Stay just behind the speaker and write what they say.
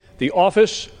the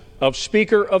office of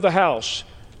Speaker of the House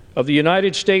of the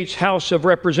United States House of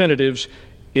Representatives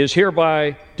is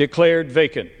hereby declared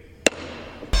vacant.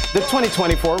 The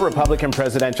 2024 Republican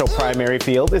presidential primary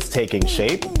field is taking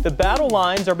shape. The battle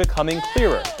lines are becoming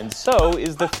clearer, and so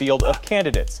is the field of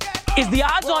candidates. Is the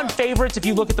odds-on favorites, if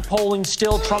you look at the polling,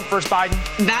 still Trump versus Biden?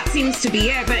 That seems to be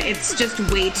it, but it's just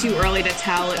way too early to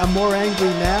tell. I'm more angry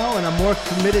now, and I'm more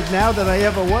committed now than I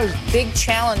ever was. Big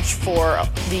challenge for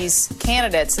these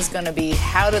candidates is going to be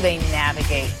how do they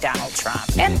navigate Donald Trump?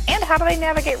 And how do they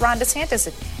navigate Ron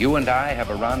DeSantis? You and I have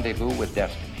a rendezvous with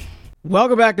destiny.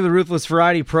 Welcome back to the Ruthless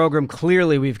Variety Program.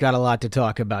 Clearly, we've got a lot to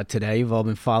talk about today. You've all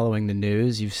been following the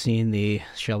news. You've seen the,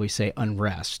 shall we say,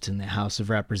 unrest in the House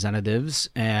of Representatives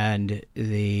and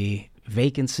the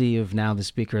vacancy of now the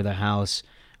Speaker of the House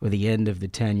with the end of the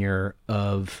tenure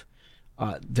of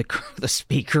the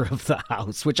Speaker of the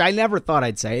House, which I never thought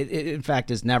I'd say. It, in fact,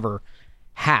 has never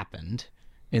happened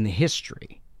in the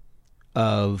history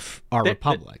of our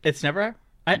republic. It's never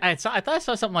I thought I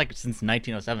saw something like since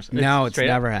 1907. No, it's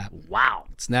never happened. Wow.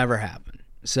 It's never happened.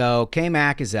 So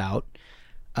K-Mac is out.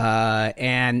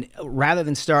 And rather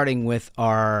than starting with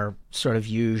our sort of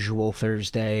usual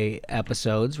Thursday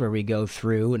episodes where we go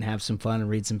through and have some fun and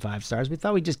read some 5 stars, we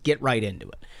thought we'd just get right into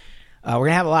it. We're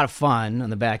going to have a lot of fun on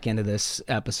the back end of this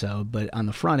episode, but on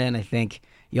the front end, I think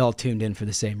y'all tuned in for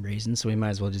the same reason, so we might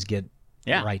as well just get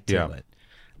right to it.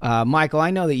 Michael, I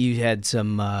know that you had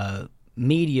some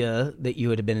media that you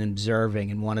had been observing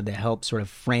and wanted to help sort of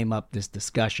frame up this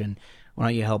discussion. Why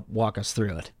don't you help walk us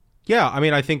through it? Yeah, I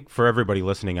mean, I think for everybody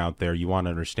listening out there, you want to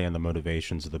understand the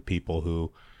motivations of the people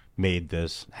who made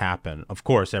this happen. Of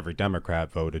course, every Democrat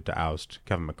voted to oust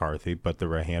Kevin McCarthy, but there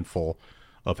were a handful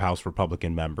of House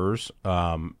Republican members,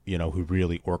 who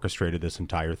really orchestrated this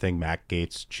entire thing, Matt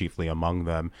Gaetz chiefly among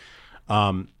them.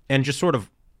 And just sort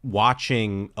of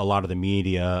watching a lot of the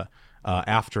media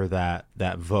after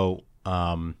that vote,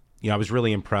 I was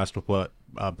really impressed with what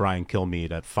Brian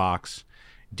Kilmeade at Fox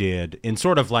did in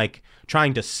sort of like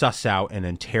trying to suss out and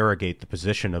interrogate the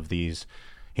position of these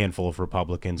handful of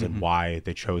Republicans and why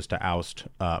they chose to oust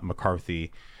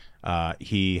McCarthy.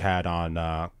 He had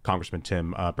on Congressman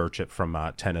Tim Burchett from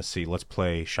Tennessee. Let's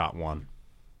play shot 1.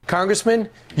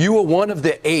 Congressman, you were one of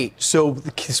the 8. So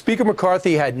Speaker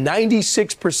McCarthy had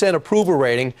 96% approval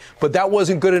rating, but that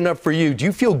wasn't good enough for you. Do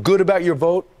you feel good about your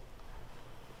vote?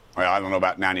 Well, I don't know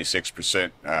about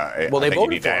 96%. Well, they think voted you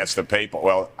need to for ask the people.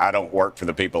 Well, I don't work for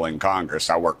the people in Congress.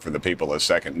 I work for the people of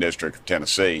the 2nd District of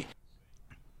Tennessee.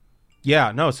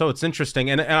 Yeah, no, so it's interesting.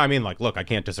 And I mean, like, look, I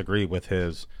can't disagree with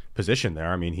his position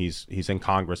there. I mean, he's in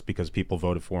Congress because people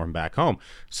voted for him back home.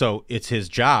 So it's his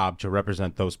job to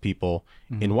represent those people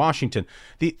in Washington.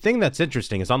 The thing that's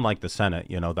interesting is, unlike the Senate,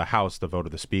 the House, the vote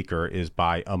of the Speaker is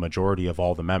by a majority of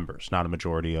all the members, not a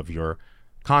majority of your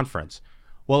conference.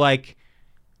 Well, like,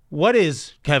 what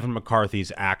is Kevin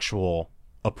McCarthy's actual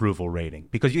approval rating?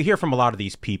 Because you hear from a lot of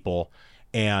these people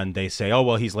and they say, oh,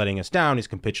 well, he's letting us down. He's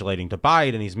capitulating to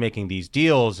Biden. He's making these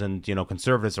deals and,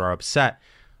 conservatives are upset.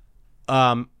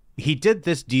 He did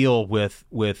this deal with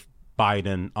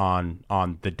Biden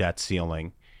on the debt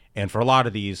ceiling. And for a lot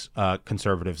of these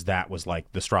conservatives, that was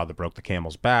like the straw that broke the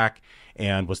camel's back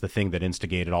and was the thing that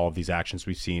instigated all of these actions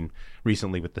we've seen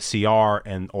recently with the CR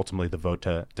and ultimately the vote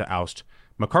to oust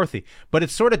McCarthy. But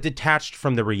it's sort of detached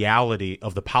from the reality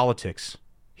of the politics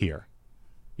here.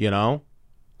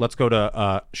 Let's go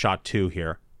to shot 2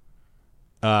 here.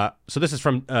 So this is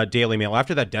from Daily Mail.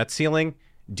 After that debt ceiling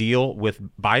deal with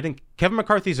Biden, Kevin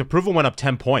McCarthy's approval went up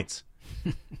 10 points.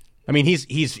 I mean,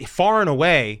 he's far and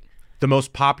away the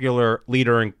most popular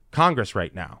leader in Congress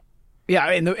right now. Yeah,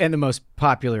 and the most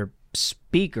popular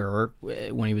speaker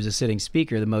when he was a sitting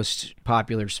speaker, the most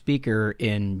popular speaker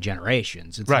in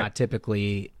generations. It's not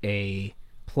typically a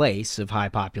place of high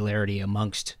popularity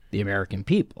amongst the American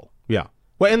people. Yeah.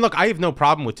 Well, and look, I have no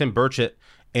problem with Tim Burchett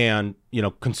and,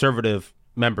 conservative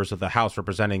members of the House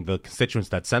representing the constituents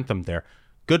that sent them there.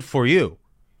 Good for you.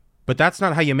 But that's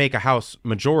not how you make a House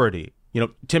majority.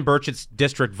 Tim Burchett's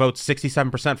district votes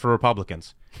 67% for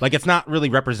Republicans. Like, it's not really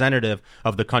representative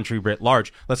of the country writ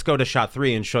large. Let's go to shot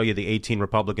 3 and show you the 18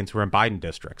 Republicans who are in Biden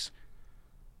districts.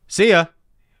 See ya.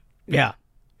 Yeah.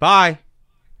 Bye.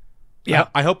 Yeah.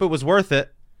 I hope it was worth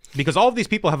it, because all of these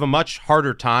people have a much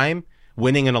harder time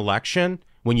winning an election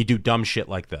when you do dumb shit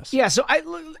like this. Yeah, so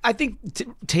I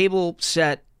think table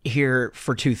set here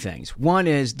for 2 things. One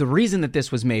is the reason that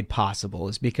this was made possible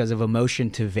is because of a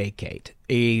motion to vacate,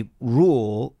 a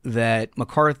rule that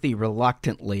McCarthy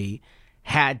reluctantly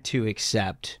had to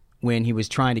accept when he was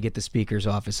trying to get the Speaker's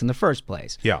office in the first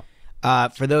place. Yeah.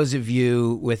 For those of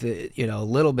you with a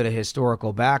little bit of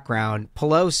historical background,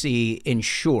 Pelosi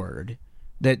ensured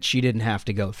that she didn't have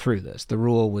to go through this. The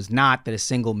rule was not that a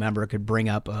single member could bring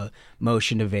up a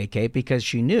motion to vacate because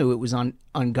she knew it was an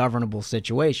ungovernable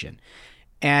situation.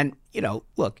 And,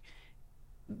 look,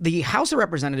 the House of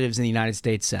Representatives in the United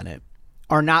States Senate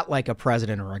are not like a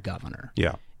president or a governor.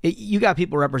 Yeah. You got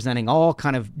people representing all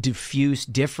kind of diffuse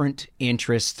different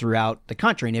interests throughout the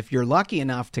country. And if you're lucky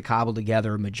enough to cobble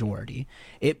together a majority,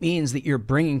 it means that you're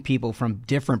bringing people from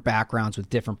different backgrounds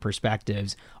with different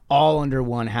perspectives all under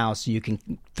one house so you can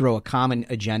throw a common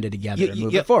agenda together and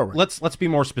move it forward. Let's be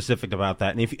more specific about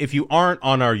that. And if you aren't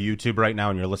on our YouTube right now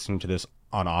and you're listening to this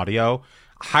on audio,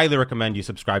 highly recommend you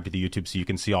subscribe to the YouTube so you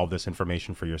can see all this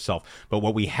information for yourself. But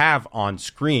what we have on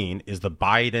screen is the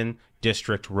Biden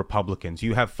district Republicans.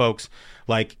 You have folks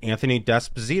like Anthony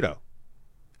D'Esposito.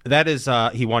 That is,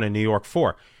 he won in New York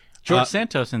 4. George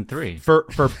Santos in 3. For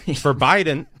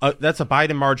Biden, that's a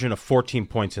Biden margin of 14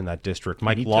 points in that district.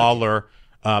 Mike Lawler,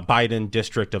 Biden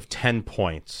district of 10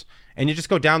 points. And you just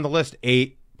go down the list,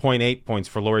 8.8 points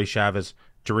for Lori Chavez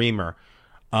Dreamer.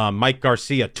 Mike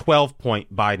Garcia,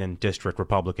 12-point Biden district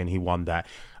Republican. He won that.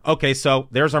 Okay, so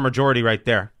there's our majority right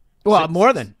there. Well,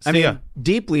 more than. I mean,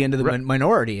 deeply into the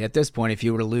minority at this point if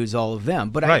you were to lose all of them.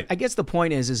 But I guess the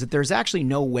point is that there's actually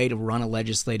no way to run a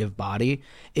legislative body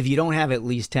if you don't have at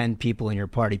least 10 people in your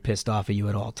party pissed off at you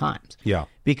at all times. Yeah.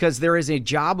 Because there is a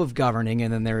job of governing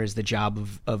and then there is the job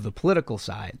of the political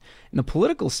side. And the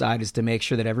political side is to make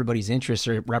sure that everybody's interests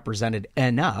are represented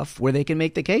enough where they can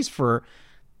make the case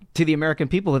to the American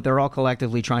people that they're all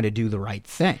collectively trying to do the right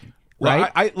thing.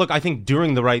 Right? Well, I think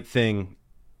doing the right thing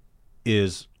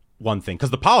is one thing, because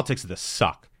the politics of this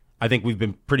suck. I think we've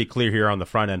been pretty clear here on the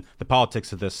front end. The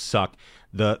politics of this suck.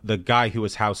 The guy who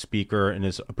was House Speaker and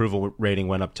his approval rating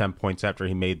went up 10 points after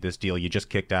he made this deal. You just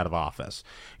kicked out of office.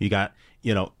 You got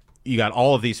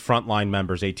all of these frontline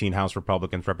members, 18 House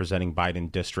Republicans representing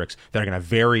Biden districts that are going to have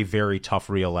very, very tough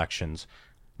re-elections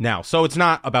now. So it's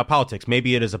not about politics.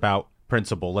 Maybe it is about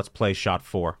principle. Let's play shot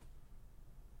 4.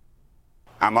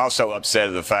 I'm also upset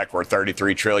at the fact we're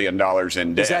 $33 trillion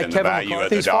in debt and the value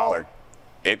of the dollar.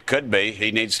 It could be.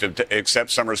 He needs to accept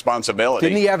some responsibility.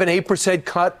 Didn't he have an 8%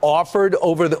 cut offered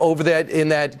over that in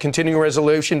that continuing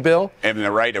resolution bill? And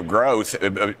the rate of growth,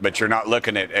 but you're not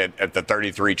looking at the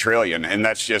 33 trillion, and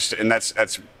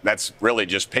that's really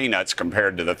just peanuts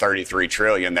compared to the 33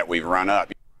 trillion that we've run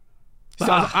up. So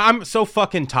I'm so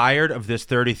fucking tired of this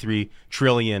 33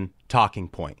 trillion talking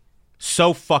point.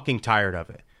 So fucking tired of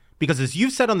it. Because as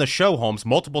you've said on the show, Holmes,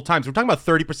 multiple times, we're talking about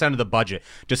 30% of the budget,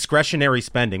 discretionary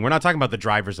spending. We're not talking about the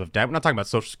drivers of debt. We're not talking about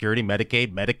Social Security,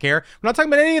 Medicaid, Medicare. We're not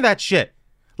talking about any of that shit.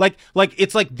 Like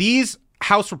it's like these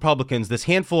House Republicans, this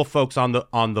handful of folks on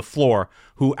the floor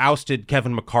who ousted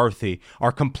Kevin McCarthy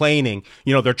are complaining,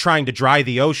 they're trying to dry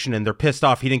the ocean and they're pissed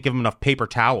off he didn't give them enough paper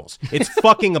towels. It's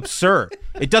fucking absurd.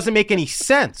 It doesn't make any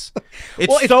sense.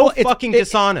 It's fucking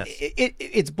dishonest.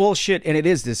 It's bullshit, and it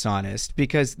is dishonest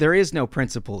because there is no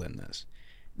principle in this.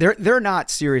 They're not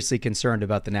seriously concerned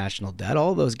about the national debt.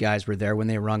 All those guys were there when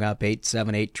they rung up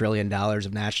 $8 trillion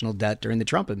of national debt during the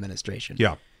Trump administration.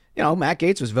 Yeah. Matt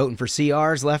Gaetz was voting for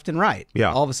CRs left and right.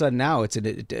 Yeah. All of a sudden now it's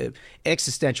an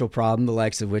existential problem, the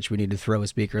likes of which we need to throw a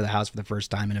Speaker of the House for the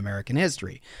first time in American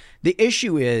history. The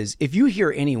issue is, if you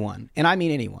hear anyone, and I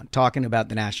mean anyone, talking about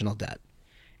the national debt,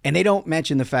 and they don't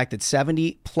mention the fact that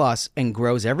 70 plus and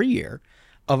grows every year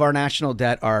of our national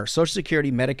debt are Social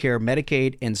Security, Medicare,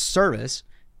 Medicaid, and service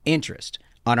interest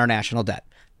on our national debt.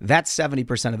 That's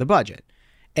 70% of the budget.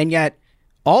 And yet,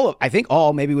 I think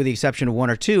all, maybe with the exception of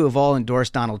one or two, have all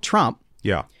endorsed Donald Trump.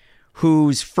 Yeah.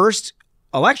 Whose first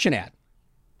election ad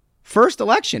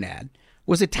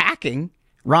was attacking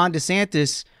Ron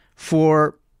DeSantis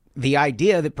for the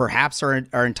idea that perhaps our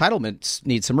entitlements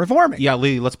need some reforming. Yeah,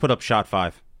 Lee, let's put up shot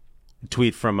 5. A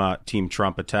tweet from Team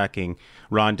Trump attacking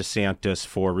Ron DeSantis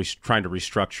for trying to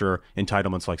restructure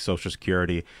entitlements like Social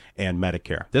Security and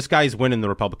Medicare. This guy's winning the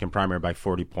Republican primary by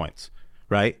 40 points,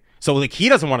 right? So he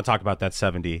doesn't want to talk about that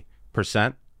 70%.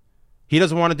 He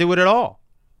doesn't want to do it at all.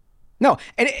 No,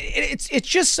 and it's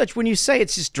just such, when you say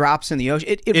it's just drops in the ocean,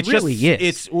 it really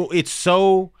is. It's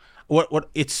so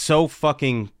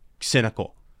fucking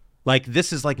cynical. Like,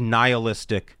 this is like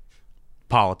nihilistic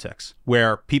politics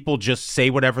where people just say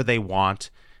whatever they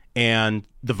want and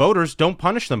the voters don't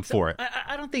punish them for it.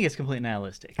 I don't think it's completely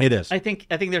nihilistic. It is. I think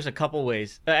there's a couple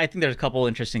ways. I think there's a couple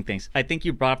interesting things. I think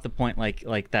you brought up the point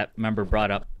like that member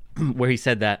brought up where he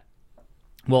said that,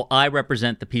 well, I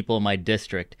represent the people in my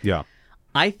district. Yeah.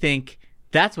 I think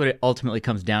that's what it ultimately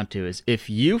comes down to, is if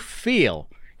you feel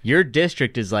your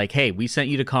district is like, hey, we sent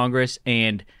you to Congress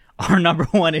and our number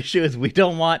one issue is we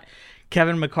don't want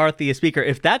Kevin McCarthy as speaker.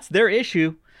 If that's their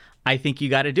issue, I think you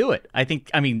got to do it.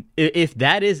 I mean, if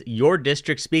that is your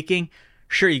district speaking,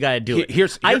 sure, you got to do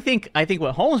it. I think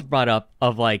what Holmes brought up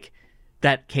of like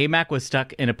that K-Mac was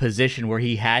stuck in a position where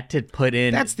he had to put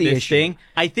in that's the this issue. thing.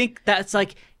 I think that's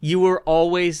like you were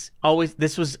always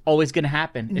this was always going to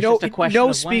happen. It's just a question no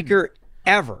of speaker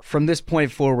ever from this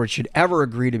point forward should ever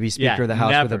agree to be Speaker of the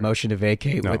House with a motion to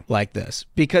vacate like this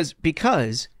because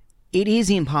it is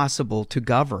impossible to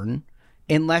govern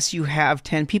unless you have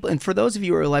 10 people. And for those of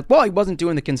you who are like, well, he wasn't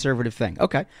doing the conservative thing.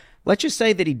 Okay, let's just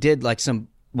say that he did like some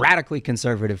radically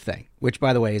conservative thing, which,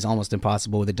 by the way, is almost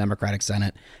impossible with a Democratic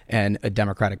Senate and a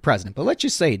Democratic president. But let's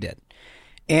just say he did.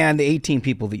 And the 18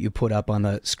 people that you put up on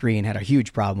the screen had a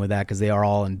huge problem with that because they are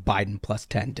all in Biden plus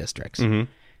 10 districts. Mm-hmm.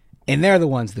 And they're the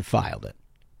ones that filed it.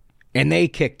 And they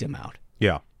kicked him out.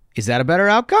 Yeah. Is that a better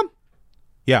outcome?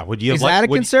 Yeah. Would you have Is that a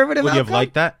conservative outcome? Would you have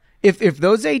liked that? If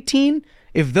those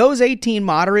 18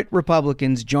 moderate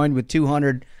Republicans joined with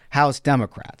 200 House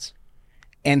Democrats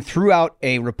and threw out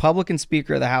a Republican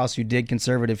Speaker of the House who did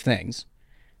conservative things,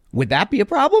 would that be a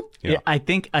problem? Yeah. I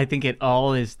think it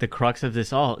all is the crux of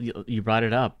this all. You brought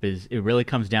it up. Is it really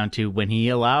comes down to when he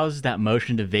allows that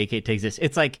motion to vacate to exist.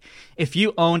 It's like if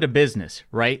you owned a business,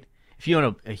 right? If you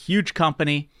own a huge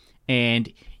company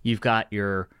and you've got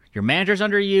your managers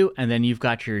under you, and then you've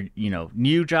got your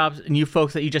new jobs, new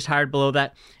folks that you just hired below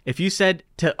that. If you said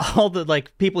to all the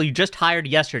like people you just hired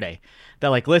yesterday that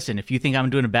like, listen, if you think I'm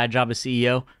doing a bad job as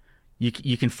CEO, you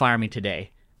can fire me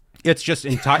today. It's just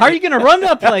entire. How are you going to run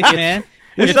that place, man?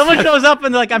 If someone shows up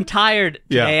and they're like, I'm tired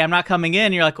today, I'm not coming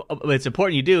in, you're like, oh, it's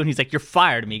important you do. And he's like, you're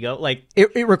fired, amigo. Like,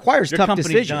 it requires your tough company's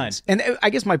decisions. done. And I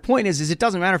guess my point is it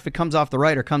doesn't matter if it comes off the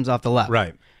right or comes off the left.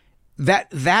 Right.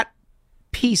 That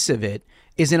piece of it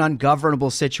is an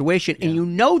ungovernable situation. And you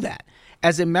know that.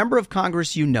 As a member of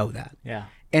Congress, you know that. Yeah.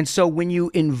 And so when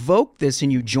you invoke this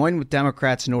and you join with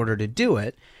Democrats in order to do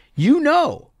it, you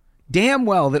know damn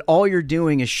well that all you're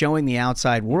doing is showing the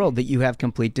outside world that you have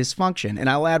complete dysfunction. And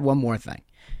I'll add one more thing.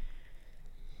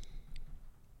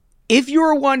 If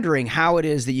you're wondering how it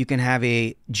is that you can have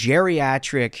a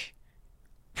geriatric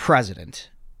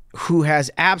president who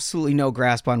has absolutely no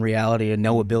grasp on reality and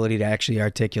no ability to actually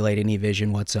articulate any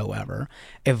vision whatsoever,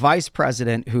 a vice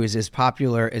president who is as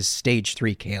popular as stage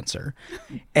 3 cancer,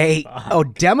 a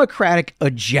Democratic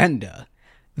agenda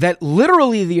that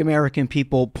literally the American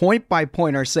people point by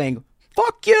point are saying,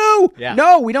 fuck you. Yeah.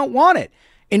 No, we don't want it.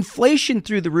 Inflation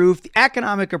through the roof, the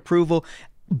economic approval,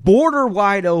 border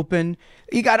wide open.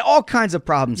 You got all kinds of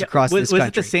problems across this country. Was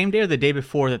it the same day or the day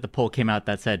before that the poll came out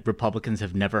that said Republicans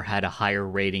have never had a higher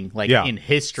rating in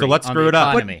history? So let's screw it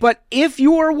up. But if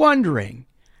you are wondering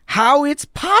how it's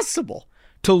possible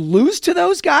to lose to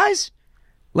those guys,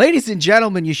 ladies and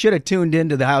gentlemen, you should have tuned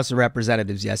into the House of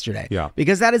Representatives yesterday. Yeah.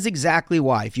 Because that is exactly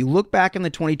why. If you look back in the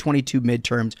 2022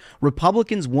 midterms,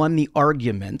 Republicans won the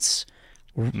arguments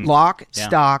lock,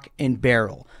 stock, and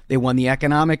barrel. They won the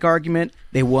economic argument.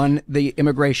 They won the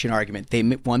immigration argument. They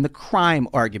won the crime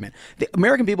argument. The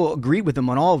American people agreed with them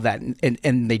on all of that,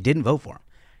 and they didn't vote for them.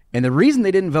 And the reason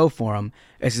they didn't vote for them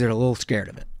is they're a little scared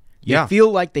of it. They feel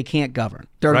like they can't govern.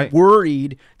 They're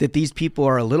worried that these people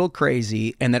are a little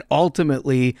crazy and that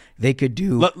ultimately they could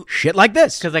do shit like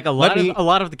this. Because like a lot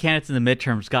of the candidates in the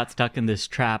midterms got stuck in this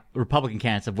trap, Republican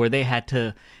candidates, of where they had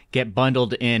to get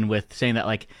bundled in with saying that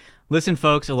like, listen,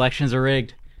 folks, elections are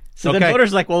rigged. So then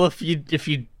voters are like, well, if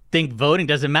you think voting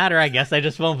doesn't matter, I guess I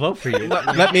just won't vote for you.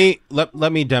 let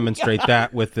me demonstrate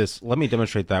that with this. Let me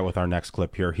demonstrate that with our next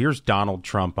clip here. Here's Donald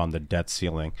Trump on the debt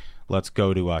ceiling. Let's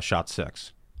go to shot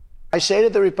 6. I say to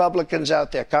the Republicans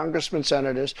out there, congressmen,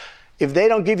 senators, if they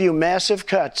don't give you massive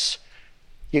cuts,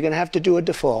 you're going to have to do a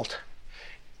default.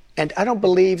 And I don't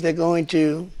believe they're going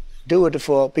to do a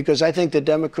default because I think the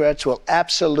Democrats will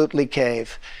absolutely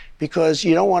cave because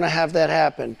you don't want to have that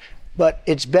happen. But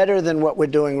it's better than what we're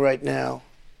doing right now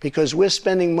because we're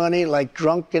spending money like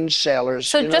drunken sailors.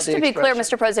 So just to be clear,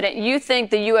 Mr. President, you think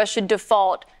the U.S. should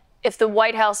default if the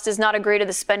White House does not agree to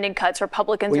the spending cuts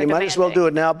Republicans are demanding? Well, you might as well do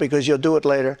it now because you'll do it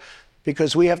later.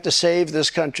 Because we have to save this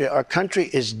country. Our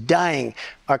country is dying.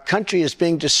 Our country is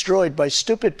being destroyed by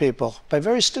stupid people, by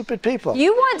very stupid people.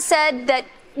 You once said that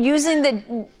using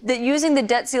the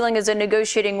debt ceiling as a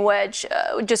negotiating wedge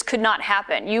just could not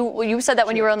happen. You said that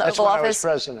when you were in the Oval Office.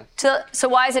 That's when I was president. So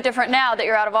why is it different now that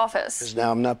you're out of office? Because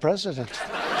now I'm not president.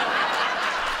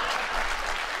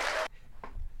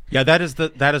 Yeah, that is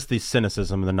the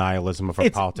cynicism and the nihilism of our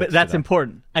politics. But that's today.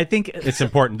 important. I think it's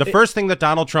important. The first thing that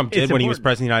Donald Trump did when he was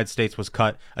president of the United States was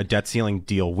cut a debt ceiling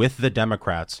deal with the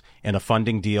Democrats and a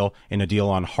funding deal and a deal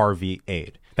on Harvey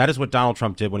aid. That is what Donald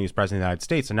Trump did when he was president of the United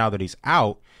States. And now that he's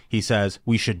out, he says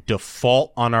we should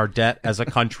default on our debt as a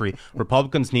country.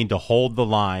 Republicans need to hold the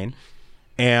line,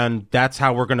 and that's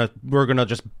how we're gonna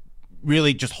just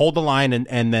really just hold the line,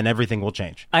 and then everything will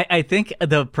change. I think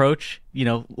the approach,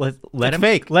 let him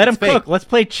fake. Let him fake. cook. Let's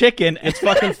play chicken. It's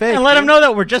fucking fake. And let him know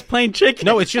that we're just playing chicken.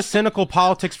 No, it's just cynical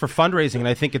politics for fundraising, and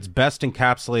I think it's best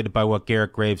encapsulated by what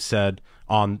Garrett Graves said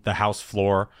on the House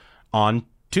floor on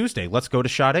Tuesday. Let's go to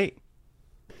shot 8.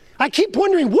 I keep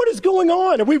wondering, what is going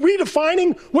on? Are we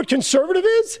redefining what conservative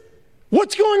is?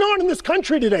 What's going on in this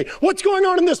country today? What's going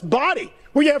on in this body?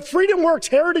 Where you have Freedom Works,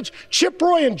 Heritage, Chip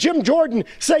Roy, and Jim Jordan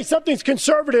say something's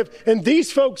conservative, and these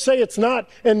folks say it's not,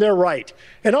 and they're right.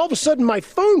 And all of a sudden, my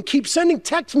phone keeps sending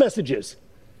text messages.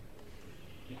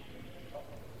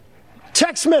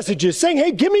 Text messages saying,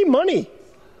 hey, give me money.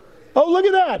 Oh, look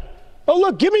at that. Oh,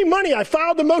 look, give me money. I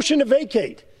filed the motion to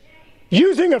vacate.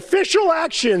 Using official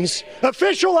actions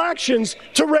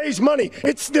to raise money.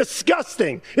 It's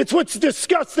disgusting. It's what's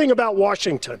disgusting about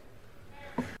Washington.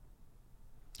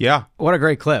 Yeah. What a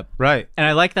great clip. Right. And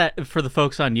I like that for the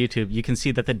folks on YouTube, you can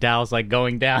see that the Dow's like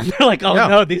going down. They're like, oh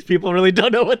no, these people really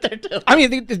don't know what they're doing. I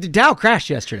mean, the Dow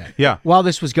crashed yesterday. Yeah. While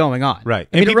this was going on. Right.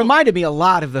 I mean, it reminded me a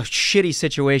lot of the shitty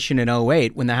situation in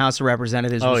 2008 when the House of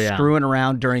Representatives was screwing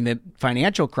around during the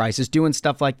financial crisis, doing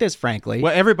stuff like this, frankly.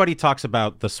 Well, everybody talks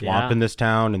about the swamp in this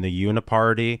town and the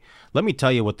uniparty. Let me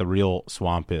tell you what the real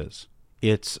swamp is.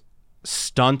 It's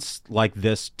stunts like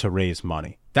this to raise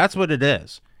money. That's what it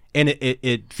is. And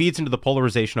it feeds into the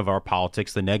polarization of our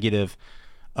politics, the negative,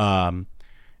 the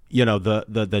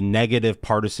negative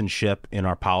partisanship in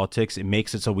our politics. It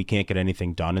makes it so we can't get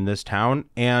anything done in this town.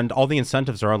 And all the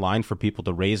incentives are aligned for people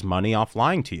to raise money off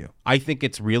lying to you. I think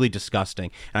it's really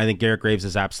disgusting. And I think Garrett Graves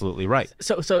is absolutely right.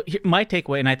 So my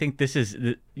takeaway, and I think this is,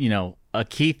 a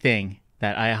key thing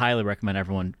that I highly recommend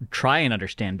everyone try and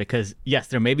understand, because yes,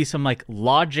 there may be some like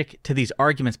logic to these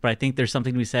arguments, but I think there's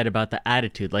something to be said about the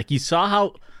attitude. Like you saw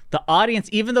how the audience,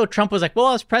 even though Trump was like, well,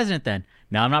 I was president then,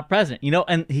 now I'm not president,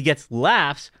 and he gets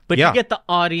laughs, but you get the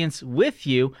audience with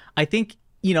you. I think,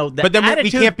 but then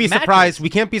we can't be surprised. We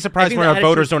can't be surprised when our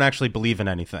voters don't actually believe in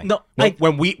anything. No,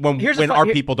 when our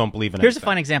people don't believe in anything. Here's a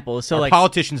fun example. So our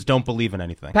politicians don't believe in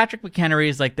anything. Patrick McHenry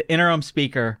is like the interim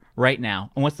speaker right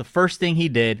now. And what's the first thing he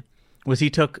did was he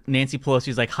took Nancy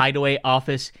Pelosi's like hideaway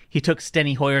office. He took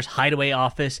Steny Hoyer's hideaway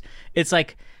office. It's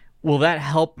like, will that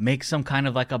help make some kind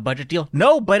of like a budget deal?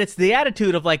 No, but it's the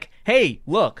attitude of like, hey,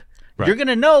 look, you're going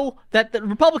to know that the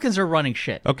Republicans are running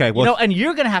shit. Okay, well, and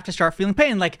you're going to have to start feeling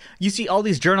pain. Like you see all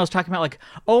these journalists talking about like,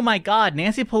 oh my God,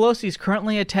 Nancy Pelosi is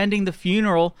currently attending the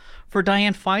funeral for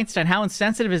Dianne Feinstein. How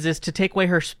insensitive is this to take away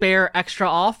her spare extra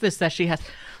office that she has?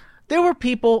 There were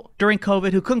people during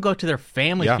COVID who couldn't go to their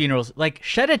family funerals. Like,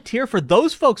 shed a tear for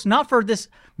those folks, not for this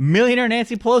millionaire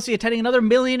Nancy Pelosi attending another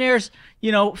millionaire's,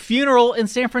 funeral in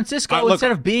San Francisco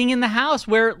instead of being in the house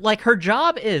where, like, her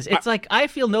job is. It's like, I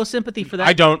feel no sympathy for that.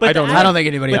 I don't think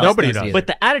anybody else nobody does. But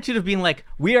the attitude of being like,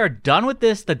 we are done with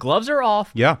this. The gloves are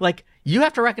off. Yeah. Like, you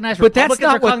have to recognize but Republicans that's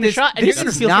not are calling the shot, and you're going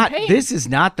to feel some pain. This is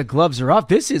not the gloves are off.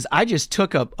 This is, I just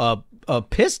took a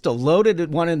pistol,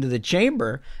 loaded one into the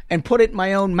chamber, and put it in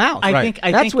my own mouth. I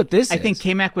think what this is. I think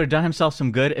K-Mac would have done himself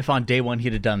some good if on day one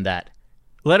he'd have done that.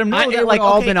 Let him know that, it would like,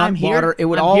 all okay, been I'm on here. water. It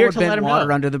would I'm all here have to been let him water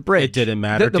know. under the bridge. It didn't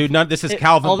matter, dude. This is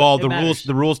Calvin Ball.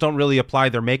 The rules don't really apply.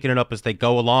 They're making it up as they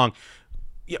go along.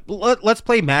 Yeah, let's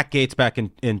play Matt Gaetz back in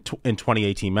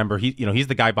 2018. Remember, he's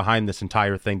the guy behind this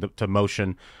entire thing to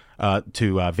motion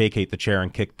to vacate the chair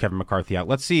and kick Kevin McCarthy out.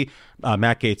 Let's see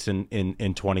Matt Gaetz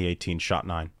in 2018, shot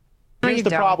 9. Here's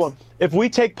the problem. If we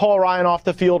take Paul Ryan off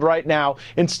the field right now,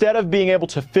 instead of being able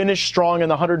to finish strong in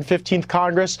the 115th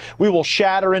Congress, we will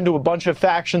shatter into a bunch of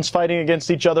factions fighting against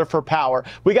each other for power.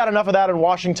 We got enough of that in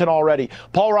Washington already.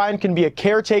 Paul Ryan can be a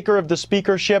caretaker of the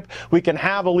speakership. We can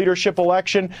have a leadership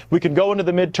election. We can go into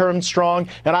the midterm strong.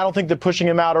 And I don't think that pushing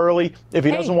him out early, if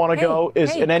he doesn't want to go,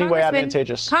 is in any way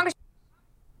advantageous.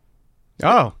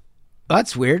 Oh.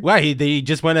 That's weird. Well, he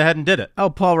just went ahead and did it. Oh,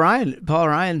 Paul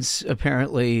Ryan's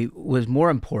apparently was more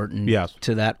important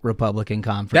to that Republican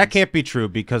conference. That can't be true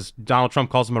because Donald Trump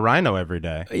calls him a rhino every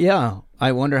day. Yeah.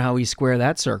 I wonder how we square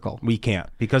that circle. We can't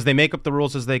because they make up the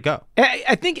rules as they go.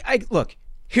 I think, look,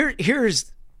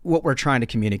 here's what we're trying to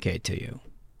communicate to you.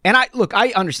 And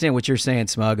I understand what you're saying,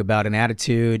 Smug, about an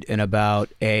attitude and about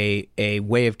a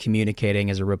way of communicating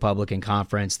as a Republican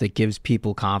conference that gives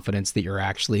people confidence that you're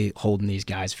actually holding these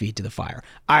guys' feet to the fire.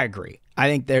 I agree. I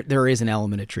think there is an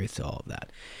element of truth to all of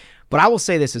that. But I will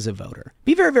say this as a voter.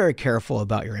 Be very, very careful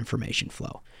about your information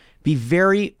flow. Be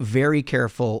very, very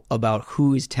careful about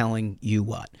who is telling you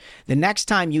what. The next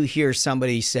time you hear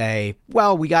somebody say,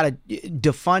 well, we got to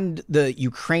defund the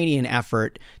Ukrainian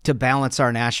effort to balance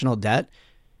our national debt,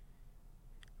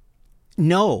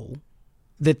 know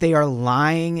that they are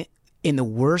lying in the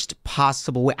worst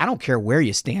possible way. I don't care where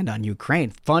you stand on Ukraine.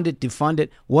 Fund it, defund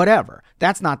it, whatever.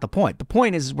 That's not the point. The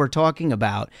point is we're talking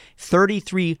about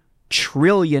 $33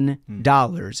 trillion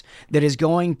that is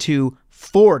going to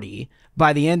 40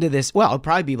 by the end of this. Well, it'll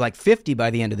probably be like 50 by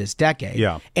the end of this decade.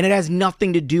 Yeah. And it has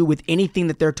nothing to do with anything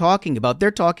that they're talking about.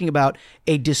 They're talking about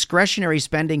a discretionary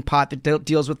spending pot that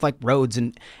deals with like roads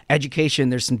and education.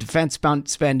 There's some defense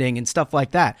spending and stuff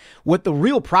like that. What the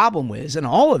real problem is, and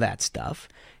all of that stuff,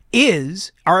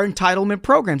 is our entitlement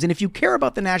programs. And if you care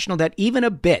about the national debt even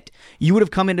a bit, you would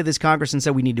have come into this Congress and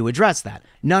said we need to address that.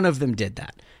 None of them did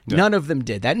that. Yeah. None of them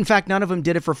did that. In fact, none of them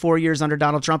did it for 4 years under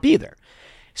Donald Trump either.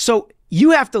 So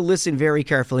you have to listen very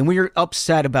carefully. And when you're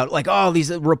upset about like, oh,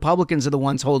 these Republicans are the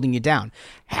ones holding you down,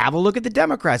 have a look at the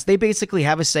Democrats. They basically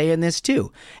have a say in this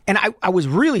too. And I was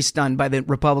really stunned by the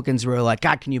Republicans who were like,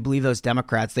 God, can you believe those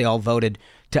Democrats? They all voted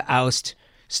to oust.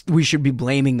 We should be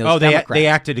blaming those Democrats. They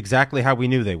acted exactly how we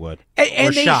knew they would.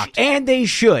 We're shocked. And they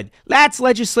should. That's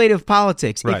legislative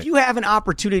politics. Right. If you have an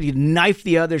opportunity to knife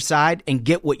the other side and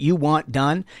get what you want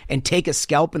done and take a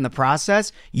scalp in the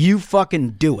process, you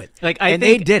fucking do it.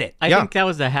 They did it. I think that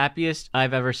was the happiest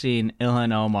I've ever seen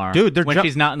Ilhan Omar. Dude, when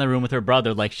she's not in the room with her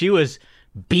brother. Like, she was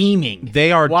beaming.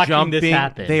 They are watching jumping. This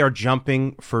happen. They are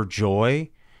jumping for joy,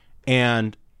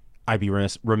 and I'd be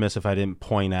remiss if I didn't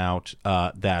point out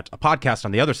that a podcast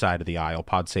on the other side of the aisle,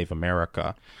 Pod Save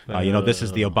America, this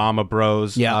is the Obama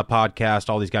Bros podcast.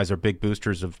 All these guys are big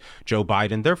boosters of Joe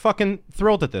Biden. They're fucking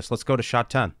thrilled at this. Let's go to shot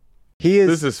 10.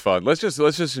 This is fun. Let's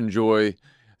just enjoy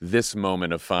this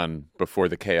moment of fun before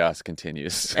the chaos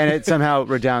continues. And it somehow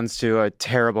redounds to a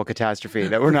terrible catastrophe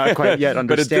that we're not quite yet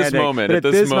understanding. But at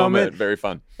this moment, very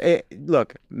fun.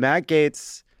 Look, Matt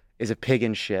Gaetz is a pig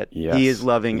in shit. Yes, he is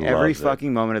loving every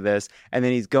fucking moment of this. And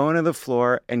then he's going to the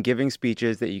floor and giving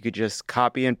speeches that you could just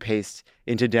copy and paste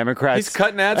into Democrats. He's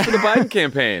cutting ads for the Biden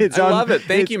campaign. I love it.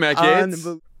 Thank you, Matt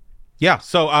Gaetz. Yeah,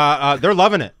 so they're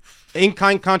loving it.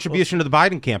 In-kind contribution to the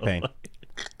Biden campaign.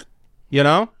 You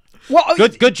know? Well,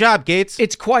 good job, Gaetz.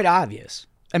 It's quite obvious.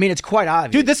 I mean, it's quite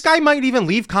obvious. Dude, this guy might even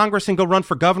leave Congress and go run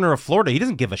for governor of Florida. He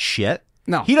doesn't give a shit.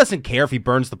 No. He doesn't care if he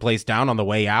burns the place down on the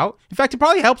way out. In fact, it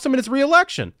probably helps him in his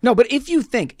reelection. No, but if you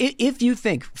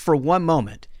think for one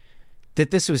moment that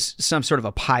this was some sort of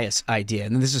a pious idea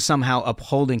and this is somehow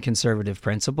upholding conservative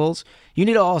principles, you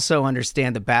need to also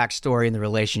understand the backstory and the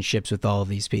relationships with all of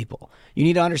these people. You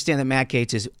need to understand that Matt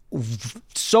Gaetz is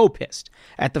so pissed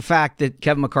at the fact that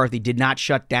Kevin McCarthy did not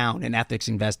shut down an ethics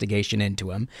investigation into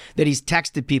him, that he's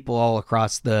texted people all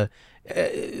across the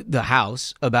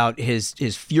House about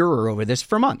his furor over this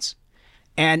for months.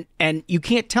 And you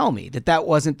can't tell me that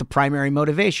wasn't the primary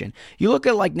motivation. You look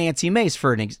at like Nancy Mace,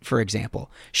 for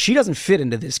example. She doesn't fit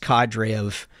into this cadre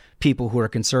of people who are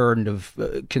concerned of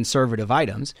conservative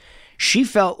items. She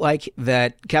felt like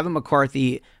that Kevin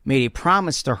McCarthy made a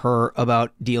promise to her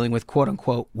about dealing with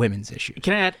quote-unquote women's issues.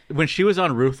 Can I add, when she was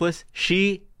on Ruthless,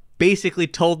 she basically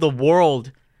told the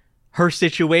world her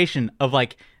situation of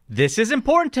like, this is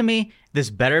important to me. This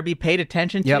better be paid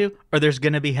attention to, or there's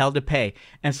going to be hell to pay.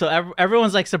 And so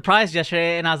everyone's like surprised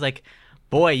yesterday, and I was like,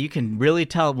 boy, you can really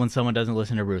tell when someone doesn't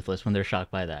listen to Ruthless when they're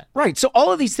shocked by that. Right. So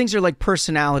all of these things are like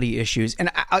personality issues.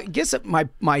 And I guess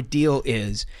my deal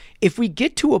is if we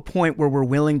get to a point where we're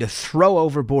willing to throw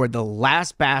overboard the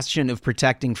last bastion of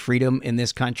protecting freedom in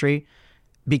this country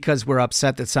because we're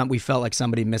upset that we felt like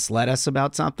somebody misled us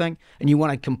about something, and you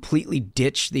want to completely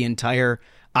ditch the entire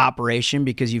operation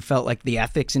because you felt like the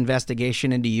ethics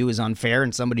investigation into you is unfair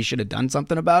and somebody should have done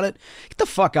something about it, get the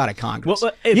fuck out of Congress.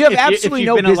 Well, you have absolutely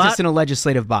no business in a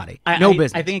legislative body. No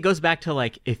business. I think it goes back to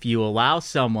like, if you allow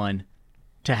someone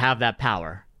to have that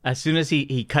power, as soon as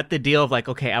he cut the deal of like,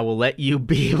 okay, I will let you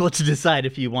be able to decide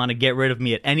if you want to get rid of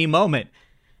me at any moment.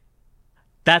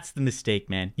 That's the mistake,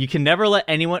 man. You can never let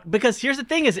anyone, because here's the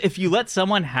thing is, if you let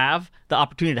someone have the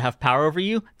opportunity to have power over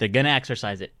you, they're going to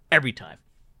exercise it every time.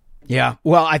 Yeah,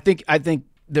 well, I think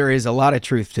there is a lot of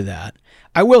truth to that.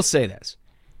 I will say this.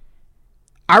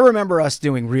 I remember us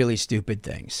doing really stupid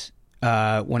things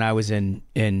when I was in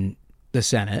the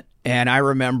Senate, and I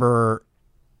remember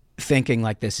thinking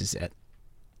like, this is it.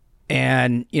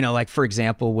 And, like, for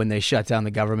example, when they shut down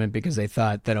the government because they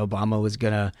thought that Obama was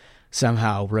going to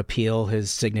somehow repeal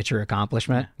his signature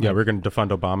accomplishment. Yeah, we're going to defund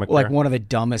Obamacare. Like one of the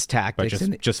dumbest tactics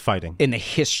just fighting in the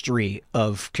history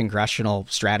of congressional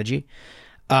strategy.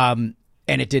 And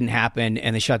it didn't happen,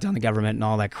 and they shut down the government and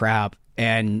all that crap.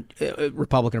 and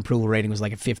Republican approval rating was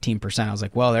like at 15%. I was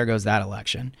like, well, there goes that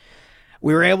election.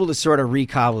 We were able to sort of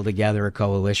recobble together a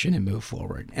coalition and move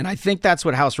forward. And I think that's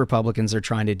what House Republicans are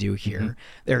trying to do here. Mm-hmm.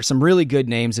 There are some really good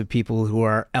names of people who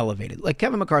are elevated. Like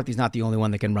Kevin McCarthy's not the only one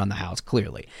that can run the House,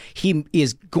 clearly. He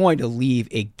is going to leave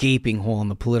a gaping hole on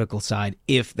the political side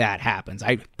if that happens.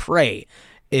 I pray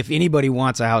if anybody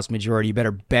wants a House majority, you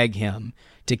better beg him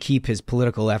to keep his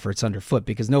political efforts underfoot,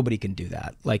 because nobody can do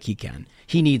that like he can.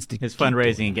 He needs to his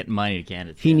fundraising and getting money to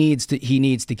candidates. He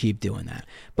needs to keep doing that.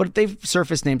 But they've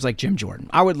surfaced names like Jim Jordan.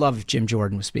 I would love if Jim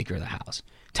Jordan was Speaker of the House.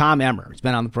 Tom Emmer has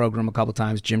been on the program a couple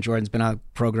times. Jim Jordan's been on the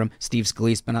program. Steve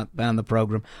Scalise's been on the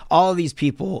program. All of these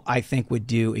people, I think, would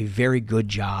do a very good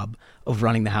job of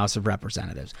running the House of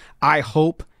Representatives. I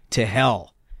hope to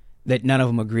hell that none of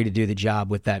them agree to do the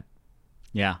job with that.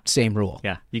 Yeah. Same rule.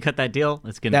 Yeah. You cut that deal,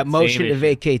 it's going to that motion to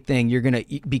vacate thing, you're going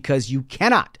to, because you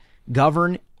cannot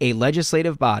govern a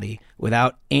legislative body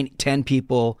without 10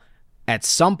 people at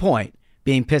some point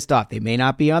being pissed off. They may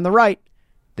not be on the right,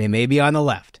 they may be on the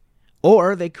left,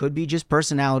 or they could be just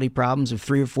personality problems of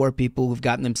 3 or 4 people who've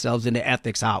gotten themselves into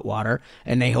ethics hot water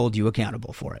and they hold you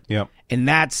accountable for it. Yep. And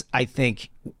that's, I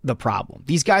think, the problem.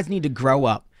 These guys need to grow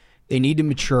up. They need to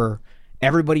mature.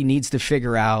 Everybody needs to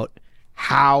figure out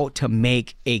how to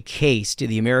make a case to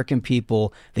the American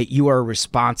people that you are a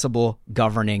responsible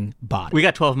governing body. We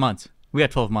got 12 months.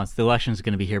 The election is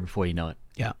going to be here before you know it.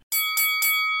 Yeah.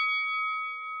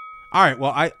 All right.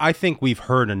 Well, I think we've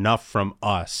heard enough from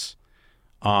us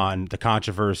on the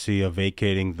controversy of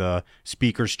vacating the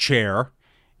Speaker's chair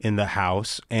in the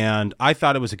House. And I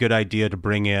thought it was a good idea to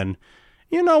bring in,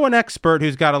 an expert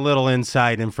who's got a little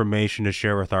inside information to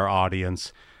share with our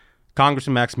audience.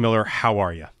 Congressman Max Miller, how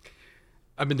are you?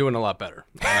 I've been doing a lot better.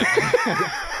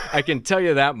 I can tell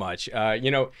you that much.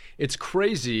 It's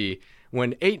crazy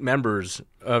when 8 members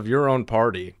of your own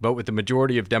party vote with the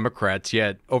majority of Democrats,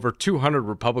 yet over 200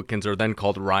 Republicans are then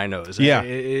called rhinos. Yeah.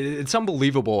 It's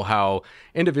unbelievable how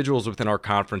individuals within our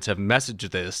conference have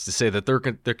messaged this to say that they're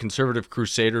conservative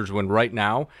crusaders, when right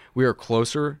now we are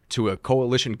closer to a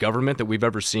coalition government that we've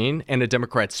ever seen and a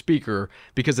Democrat speaker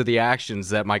because of the actions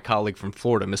that my colleague from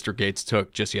Florida, Mr. Gates,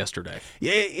 took just yesterday.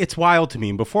 Yeah, it's wild to me.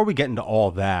 And before we get into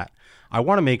all that, I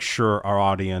want to make sure our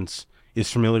audience is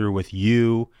familiar with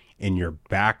you and your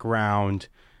background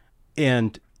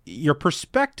and your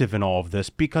perspective in all of this,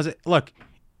 because it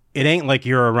ain't like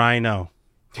you're a rhino.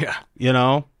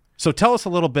 Yeah. So tell us a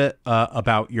little bit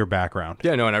about your background.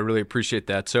 Yeah, no, and I really appreciate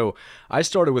that. So I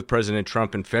started with President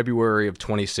Trump in February of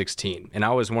 2016, and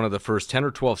I was one of the first 10 or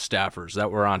 12 staffers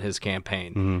that were on his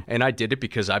campaign. Mm-hmm. And I did it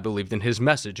because I believed in his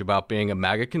message about being a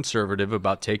MAGA conservative,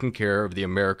 about taking care of the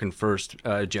American first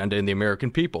agenda and the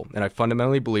American people. And I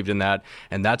fundamentally believed in that,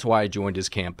 and that's why I joined his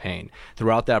campaign.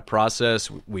 Throughout that process,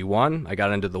 we won. I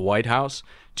got into the White House.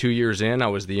 2 years in, I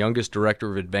was the youngest director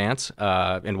of advance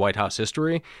in White House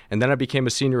history, and then I became a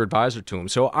senior advisor to him.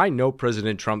 So I know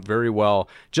President Trump very well,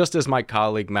 just as my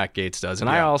colleague Matt Gaetz does. And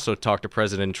I also talked to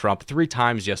President Trump 3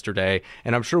 times yesterday,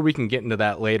 and I'm sure we can get into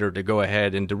that later to go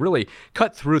ahead and to really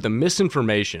cut through the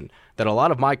misinformation that a lot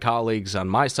of my colleagues on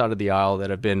my side of the aisle that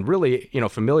have been really,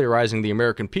 familiarizing the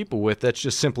American people with, that's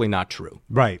just simply not true.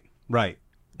 Right.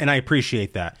 And I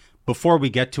appreciate that. Before we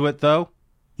get to it, though,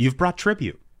 you've brought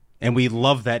tribute. And we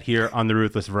love that here on the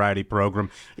Ruthless Variety Program.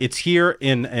 It's here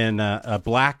in a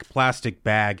black plastic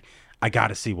bag. I got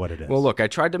to see what it is. Well, look, I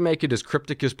tried to make it as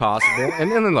cryptic as possible.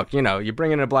 And then, look, you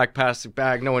bring in a black plastic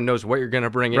bag. No one knows what you're going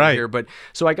to bring in here. But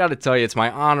so I got to tell you, it's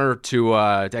my honor to,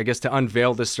 to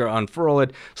unveil this or unfurl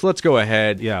it. So let's go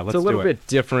ahead. Yeah, let's do it. It's a little bit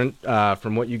different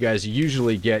from what you guys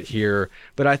usually get here.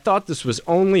 But I thought this was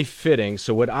only fitting.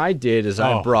 So what I did is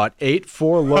I brought 8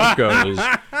 Four Locos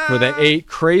for the 8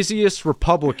 craziest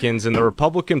Republicans in the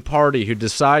Republican Party who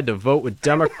decide to vote with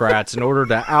Democrats in order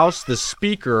to oust the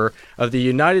Speaker of the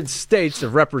United States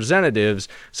of Representatives,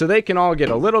 so they can all get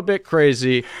a little bit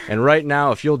crazy. And right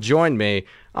now, if you'll join me,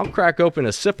 I'll crack open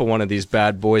a sip of one of these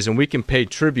bad boys, and we can pay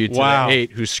tribute to the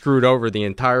 8 who screwed over the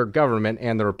entire government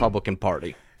and the Republican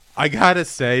Party. I gotta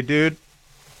say, dude,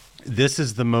 this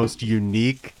is the most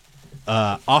unique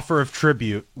offer of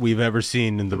tribute we've ever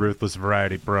seen in the Ruthless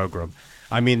Variety Program.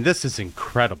 I mean, this is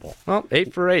incredible. Well,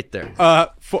 8 for 8 there.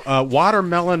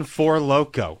 Watermelon Four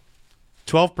Loko,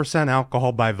 12%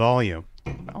 alcohol by volume.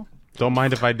 Well, don't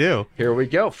mind if I do. Here we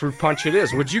go. Fruit punch it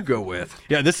is. What'd you go with?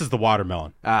 Yeah, this is the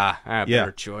watermelon. I have a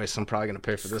better choice. I'm probably going to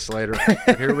pay for this later.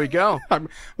 But here we go. I'm a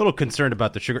little concerned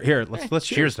about the sugar. Here, let's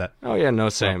cheers that. Oh, yeah, no,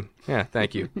 same. Yeah,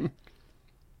 thank you.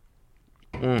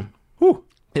 Whew.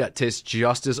 Yeah, it tastes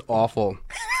just as awful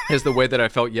as the way that I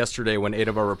felt yesterday when 8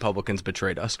 of our Republicans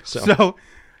betrayed us.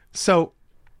 So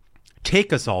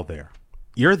take us all there.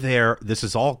 you're there. This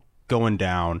is all going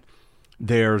down.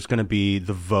 There's going to be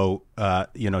the vote,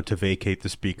 to vacate the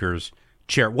speaker's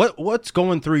chair. What's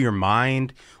going through your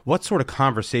mind? What sort of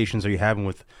conversations are you having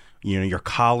with, your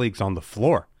colleagues on the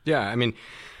floor? Yeah, I mean,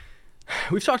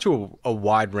 we've talked to a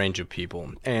wide range of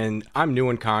people, and I'm new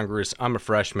in Congress. I'm a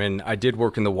freshman. I did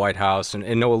work in the White House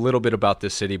and know a little bit about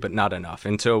this city, but not enough.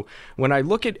 And so when I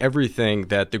look at everything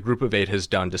that the Group of Eight has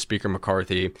done to Speaker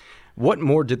McCarthy, what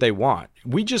more did they want?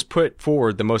 We just put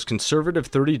forward the most conservative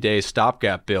 30-day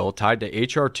stopgap bill tied to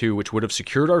H.R. 2, which would have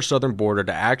secured our southern border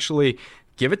to actually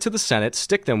give it to the Senate,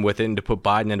 stick them with it, and to put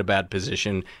Biden in a bad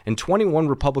position. And 21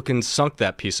 Republicans sunk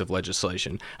that piece of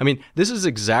legislation. I mean, this is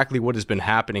exactly what has been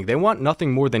happening. They want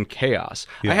nothing more than chaos.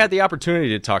 Yeah. I had the opportunity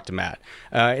to talk to Matt.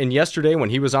 And yesterday when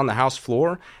he was on the House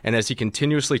floor, and as he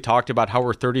continuously talked about how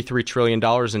we're $33 trillion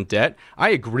in debt, I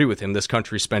agree with him. This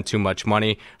country spent too much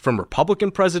money, from Republican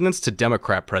presidents to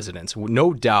Democrat presidents.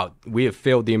 No doubt we have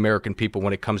failed the American people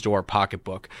when it comes to our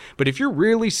pocketbook. But if you're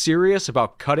really serious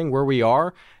about cutting where we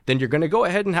are, then you're going to go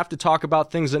ahead and have to talk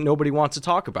about things that nobody wants to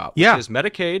talk about, which is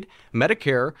Medicaid,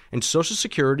 Medicare, and Social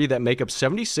Security that make up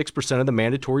 76% of the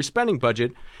mandatory spending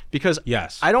budget. Because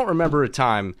I don't remember a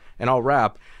time, and I'll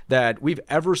wrap, that we've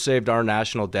ever saved our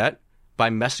national debt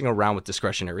by messing around with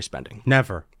discretionary spending.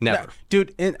 Never.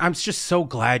 Dude, and I'm just so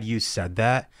glad you said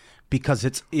that, because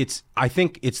I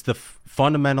think it's the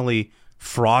fundamentally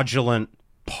fraudulent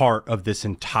part of this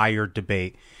entire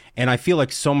debate. And I feel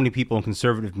like so many people in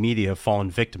conservative media have fallen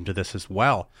victim to this as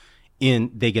well.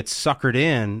 They get suckered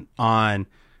in on,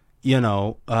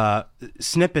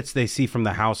 snippets they see from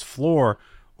the House floor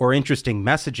or interesting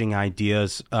messaging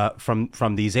ideas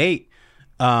from these eight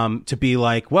to be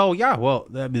like,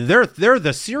 they're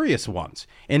the serious ones.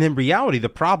 And in reality, the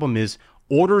problem is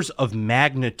orders of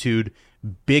magnitude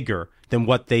bigger than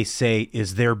what they say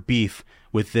is their beef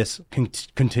with this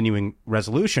continuing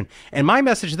resolution. And my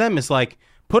message to them is like,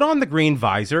 put on the green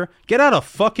visor, get out a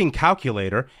fucking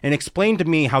calculator, and explain to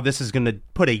me how this is going to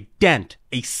put a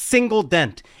single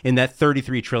dent in that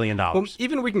 $33 trillion. Well,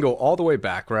 even we can go all the way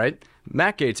back, right?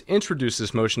 Matt Gaetz introduced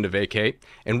this motion to vacate,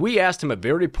 and we asked him a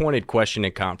very pointed question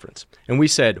in conference. And we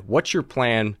said, what's your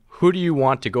plan? Who do you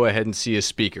want to go ahead and see as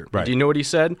speaker? Right. Do you know what he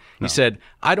said? No. He said,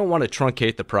 I don't want to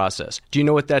truncate the process. Do you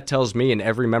know what that tells me and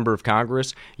every member of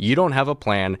Congress? You don't have a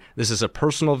plan. This is a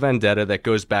personal vendetta that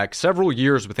goes back several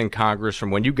years within Congress from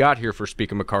when you got here for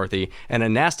Speaker McCarthy, and a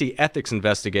nasty ethics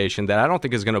investigation that I don't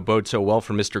think is going to bode so well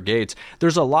for Mr. Gaetz.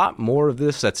 There's a lot more of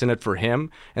this that's in it for him.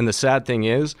 And the sad thing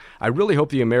is, I really hope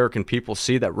the American people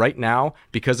see that right now,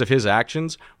 because of his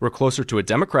actions, we're closer to a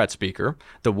Democrat speaker.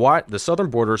 The southern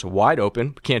border's wide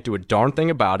open. Can't do a darn thing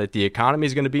about it. The economy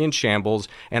is going to be in shambles.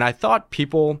 And I thought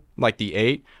people like the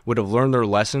eight would have learned their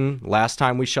lesson last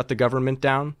time we shut the government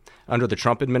down under the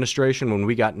Trump administration when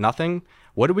we got nothing.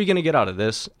 What are we going to get out of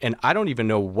this? And I don't even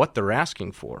know what they're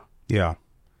asking for. Yeah.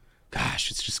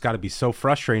 Gosh, it's just got to be so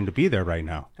frustrating to be there right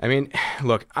now. I mean,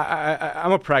 look,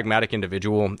 I'm a pragmatic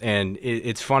individual, and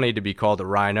it's funny to be called a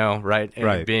rhino, right?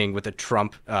 And being with a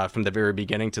Trump from the very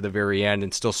beginning to the very end,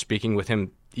 and still speaking with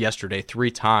him yesterday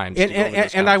 3 times.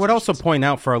 And I would also point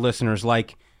out for our listeners,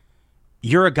 like,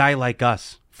 you're a guy like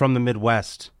us from the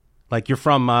Midwest. Like, you're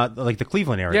from like the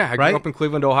Cleveland area. Yeah, I grew up in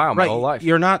Cleveland, Ohio, my whole life.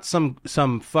 You're not some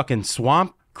fucking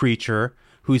swamp creature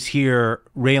who's here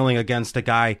railing against a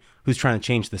guy who's trying to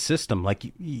change the system.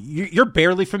 Like, you're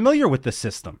barely familiar with the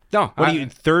system. No. What are you,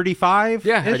 35?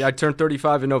 Yeah, I turned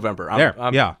 35 in November.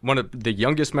 I'm one of the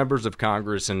youngest members of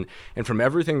Congress, and from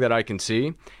everything that I can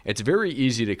see, it's very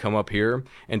easy to come up here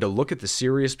and to look at the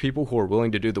serious people who are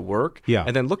willing to do the work,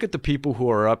 and then look at the people who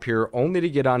are up here only to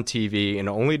get on TV and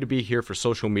only to be here for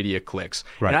social media clicks.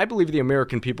 Right. And I believe the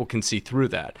American people can see through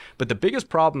that. But the biggest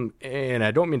problem, and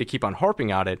I don't mean to keep on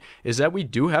harping on it, is that we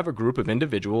do have a group of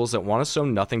individuals that want to sow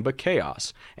nothing but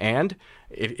chaos. And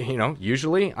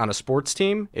usually on a sports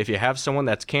team, if you have someone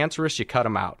that's cancerous, you cut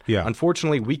them out. Yeah.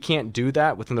 Unfortunately, we can't do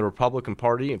that within the Republican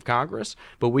Party of Congress,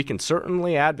 but we can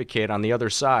certainly advocate on the other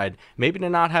side, maybe to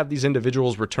not have these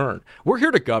individuals return. We're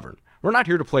here to govern. We're not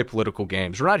here to play political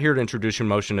games. We're not here to introduce a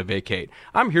motion to vacate.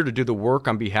 I'm here to do the work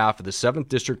on behalf of the 7th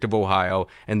District of Ohio,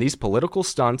 and these political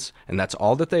stunts, and that's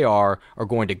all that they are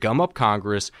going to gum up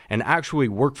Congress and actually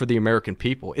work for the American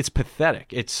people. It's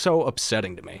pathetic. It's so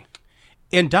upsetting to me.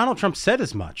 And Donald Trump said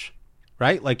as much,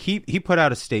 right? Like, he put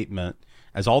out a statement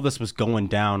as all this was going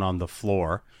down on the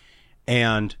floor.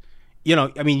 And,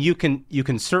 you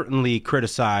can certainly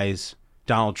criticize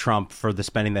Donald Trump for the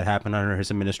spending that happened under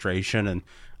his administration. And,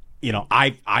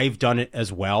 I've done it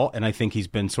as well. And I think he's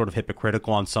been sort of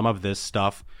hypocritical on some of this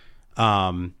stuff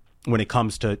when it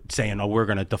comes to saying, we're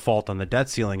going to default on the debt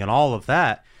ceiling and all of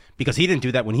that. because he didn't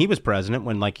do that when he was president,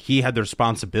 when like he had the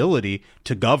responsibility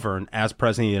to govern as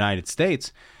president of the United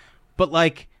States. But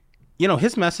like, you know,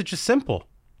 his message is simple.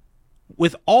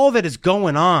 With all that is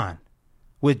going on,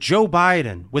 with Joe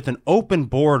Biden, with an open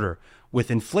border, with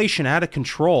inflation out of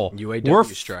control,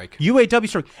 UAW strike,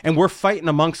 and we're fighting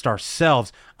amongst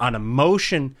ourselves on a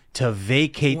motion to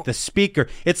vacate the speaker.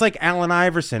 It's like Allen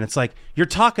Iverson. It's like you're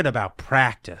talking about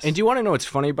practice. And do you want to know what's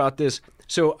funny about this?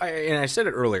 So, I said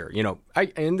it earlier, you know,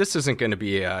 and this isn't going to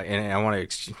be, and I want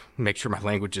to make sure my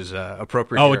language is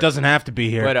appropriate. Oh, it doesn't have to be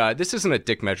here. But this isn't a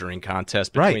dick measuring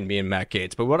contest between me and Matt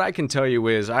Gaetz. But what I can tell you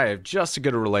is I have just as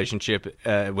good a relationship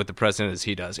with the president as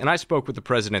he does. And I spoke with the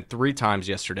president 3 times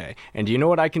yesterday. And do you know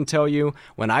what I can tell you?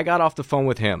 When I got off the phone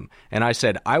with him and I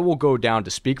said, I will go down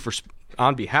to speak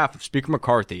on behalf of Speaker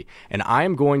McCarthy, and I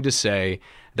am going to say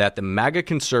that the MAGA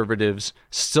conservatives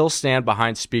still stand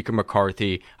behind Speaker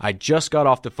McCarthy. I just got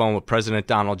off the phone with President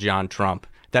Donald John Trump.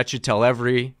 That should tell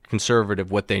every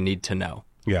conservative what they need to know.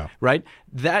 Yeah. Right?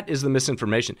 That is the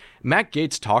misinformation. Matt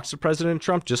Gaetz talks to President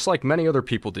Trump just like many other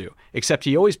people do, except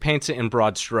he always paints it in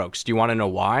broad strokes. Do you want to know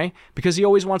why? Because he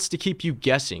always wants to keep you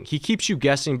guessing. He keeps you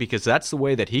guessing because that's the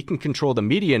way that he can control the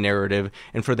media narrative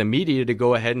and for the media to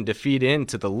go ahead and defeat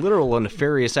into the literal and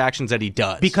nefarious actions that he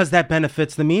does. Because that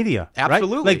benefits the media.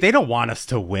 Absolutely. Right? Like, they don't want us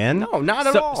to win. No, not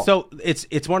at all. So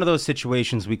it's one of those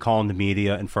situations we call in the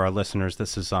media, and for our listeners,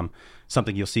 this is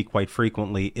something you'll see quite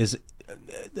frequently, is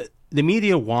the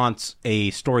media wants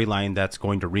a storyline that's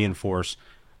going to reinforce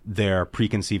their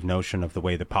preconceived notion of the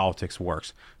way that politics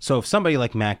works. So if somebody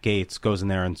like Matt Gaetz goes in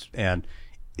there and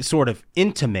sort of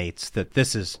intimates that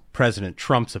this is President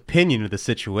Trump's opinion of the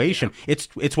situation,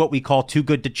 it's what we call too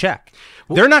good to check.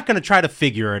 Well, they're not going to try to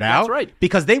figure it out. That's right.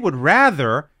 Because they would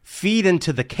rather feed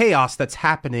into the chaos that's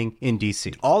happening in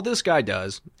D.C. All this guy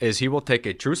does is he will take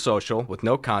a Truth Social with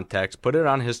no context, put it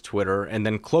on his Twitter, and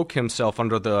then cloak himself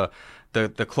under the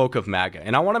cloak of MAGA.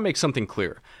 And I want to make something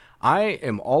clear. I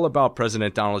am all about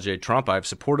President Donald J. Trump. I've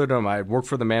supported him. I've worked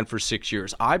for the man for 6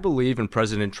 years. I believe in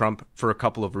President Trump for a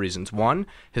couple of reasons. 1,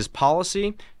 his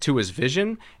policy. 2, his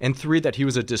vision. And 3, that he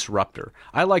was a disruptor.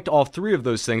 I liked all 3 of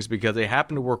those things because they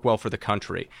happen to work well for the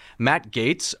country. Matt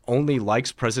Gaetz only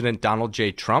likes President Donald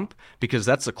J. Trump because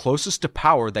that's the closest to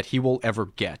power that he will ever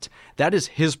get. That is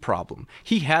his problem.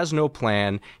 He has no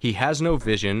plan. He has no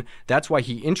vision. That's why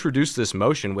he introduced this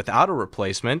motion without a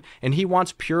replacement, and he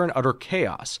wants pure and utter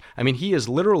chaos. I mean, he is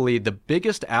literally the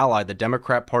biggest ally the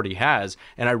Democrat Party has,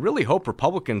 and I really hope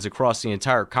Republicans across the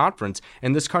entire conference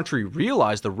in this country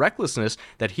realize the recklessness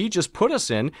that he just put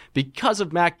us in because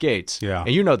of Matt Gaetz. Yeah.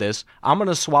 And you know this, I'm going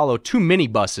to swallow 2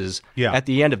 minibuses at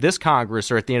the end of this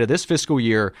Congress or at the end of this fiscal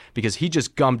year because he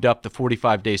just gummed up the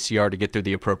 45-day CR to get through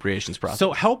the appropriations process.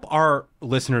 So help our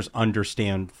listeners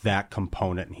understand that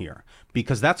component here,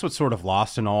 because that's what's sort of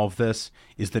lost in all of this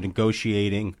is the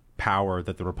negotiating power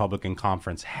that the Republican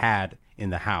conference had in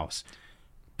the House.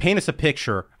 Paint us a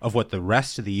picture of what the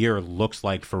rest of the year looks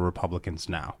like for Republicans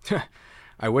now.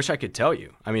 I wish I could tell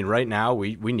you. I mean, right now,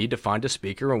 we need to find a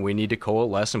speaker and we need to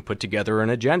coalesce and put together an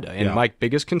agenda. And my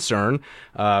biggest concern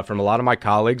from a lot of my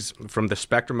colleagues from the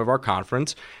spectrum of our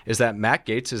conference is that Matt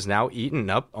Gaetz has now eaten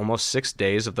up almost 6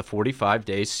 days of the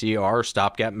 45-day CR or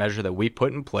stopgap measure that we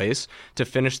put in place to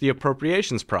finish the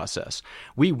appropriations process.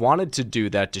 We wanted to do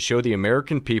that to show the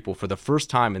American people for the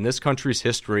first time in this country's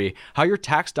history how your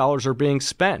tax dollars are being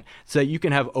spent so that you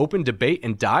can have open debate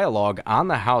and dialogue on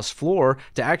the House floor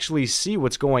to actually see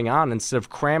what's going on instead of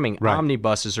cramming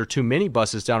omnibuses or too many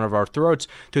buses down our throats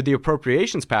through the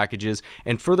appropriations packages.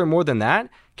 And furthermore than that,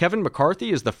 Kevin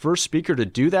McCarthy is the first speaker to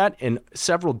do that in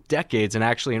several decades, and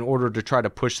actually in order to try to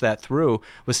push that through.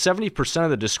 With 70% of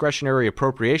the discretionary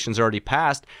appropriations already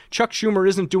passed, Chuck Schumer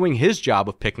isn't doing his job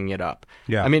of picking it up.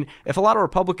 Yeah. I mean, if a lot of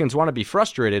Republicans want to be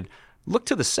frustrated, look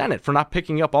to the Senate for not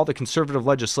picking up all the conservative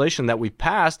legislation that we've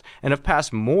passed and have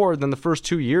passed more than the first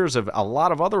 2 years of a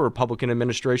lot of other Republican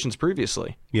administrations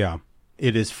previously. Yeah.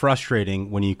 It is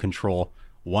frustrating when you control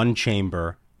one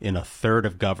chamber in a third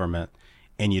of government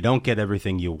and you don't get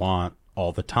everything you want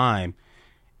all the time.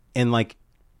 And like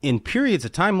in periods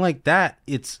of time like that,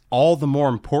 it's all the more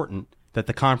important that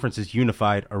the conference is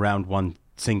unified around one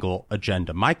single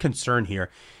agenda. My concern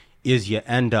here is you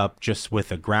end up just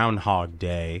with a Groundhog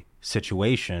Day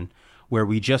situation where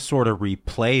we just sort of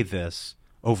replay this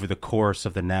over the course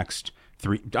of the next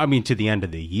to the end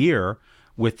of the year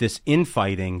with this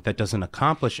infighting that doesn't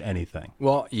accomplish anything.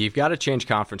 Well, you've got to change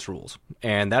conference rules.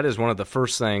 And that is one of the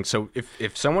first things. So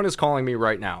if someone is calling me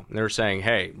right now and they're saying,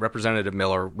 hey, Representative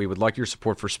Miller, we would like your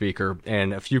support for Speaker,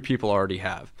 and a few people already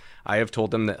have, I have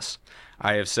told them this.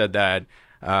 I have said that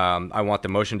I want the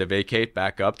motion to vacate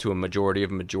back up to a majority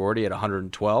of a majority at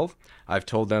 112. I've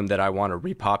told them that I want to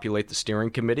repopulate the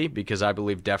steering committee because I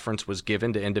believe deference was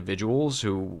given to individuals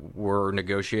who were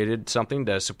negotiated something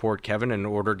to support Kevin in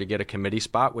order to get a committee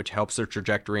spot, which helps their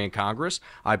trajectory in Congress.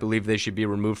 I believe they should be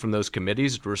removed from those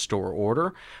committees to restore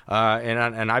order.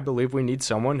 And I believe we need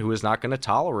someone who is not going to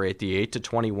tolerate the 8 to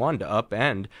 21 to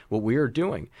upend what we are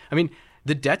doing. I mean,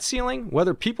 the debt ceiling,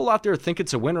 whether people out there think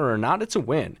it's a winner or not, it's a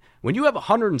win. When you have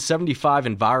 175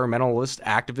 environmentalist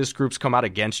activist groups come out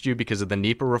against you because of the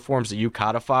NEPA reforms that you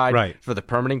codified for the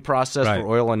permitting process for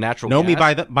oil and natural gas. Know me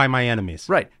by my enemies.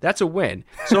 Right. That's a win.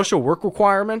 Social work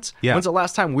requirements. When's the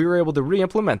last time we were able to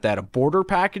re-implement that? A border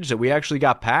package that we actually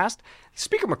got passed?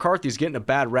 Speaker McCarthy's getting a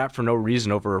bad rap for no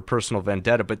reason over a personal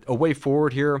vendetta, but a way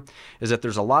forward here is that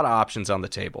there's a lot of options on the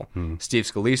table. Steve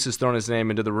Scalise has thrown his name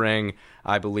into the ring.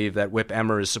 I believe that Whip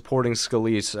Emmer is supporting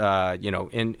Scalise,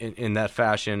 in that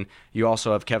fashion. You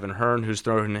also have Kevin Hearn, who's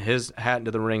thrown his hat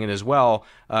into the ring, and as well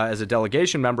as a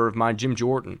delegation member of mine, Jim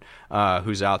Jordan,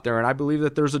 who's out there. And I believe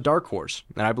that there's a dark horse,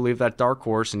 and I believe that dark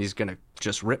horse, and he's going to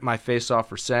just rip my face off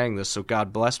for saying this, so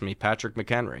God bless me, Patrick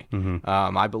McHenry.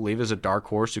 I believe is a dark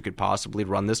horse who could possibly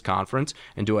run this conference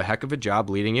and do a heck of a job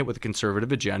leading it with a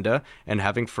conservative agenda and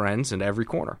having friends in every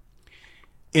corner.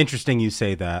 Interesting you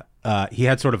say that. He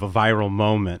had sort of a viral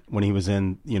moment when he was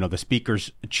in, the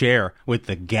speaker's chair with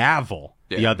the gavel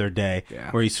the other day,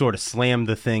 where he sort of slammed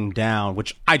the thing down,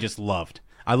 which I just loved.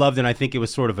 I loved it, and I think it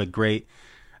was sort of a great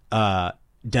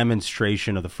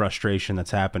demonstration of the frustration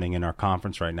that's happening in our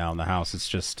conference right now in the House. It's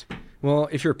just... Well,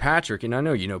 if you're Patrick, and I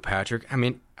know you know Patrick, I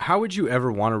mean, how would you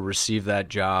ever want to receive that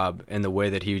job in the way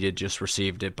that he did just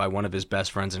received it by one of his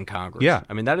best friends in Congress? Yeah.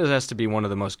 I mean, that has to be one of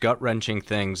the most gut-wrenching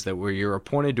things, that where you're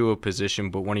appointed to a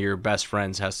position, but one of your best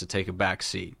friends has to take a back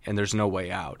seat, and there's no way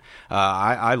out.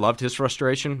 I loved his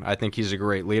frustration. I think he's a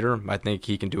great leader. I think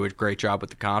he can do a great job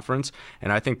with the conference,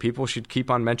 and I think people should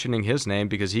keep on mentioning his name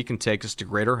because he can take us to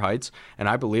greater heights, and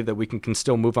I believe that we can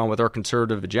still move on with our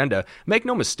conservative agenda. Make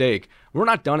no mistake, we're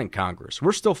not done in Congress.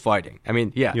 We're still fighting. I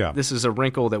mean, this is a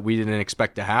wrinkle that we didn't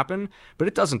expect to happen, but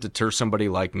it doesn't deter somebody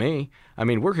like me. I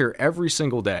mean, we're here every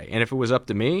single day, and if it was up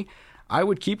to me, I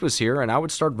would keep us here, and I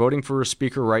would start voting for a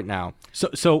speaker right now.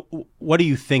 So what do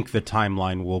you think the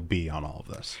timeline will be on all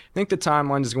of this? I think the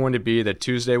timeline is going to be that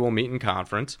Tuesday we'll meet in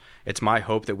conference. It's my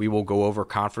hope that we will go over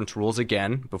conference rules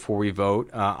again before we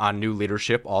vote on new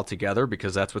leadership altogether,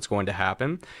 because that's what's going to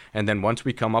happen. And then once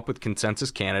we come up with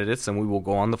consensus candidates, then we will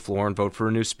go on the floor and vote for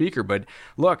a new speaker. But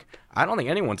look, I don't think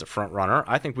anyone's a front runner.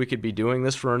 I think we could be doing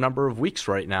this for a number of weeks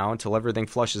right now until everything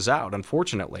flushes out,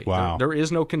 unfortunately. Wow. There is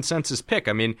no consensus pick.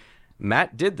 I mean,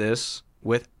 Matt did this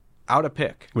without a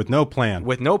pick. With no plan.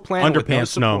 With no plan,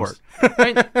 Underpants with no support.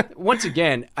 Right? Once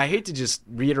again, I hate to just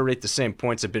reiterate the same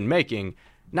points I've been making.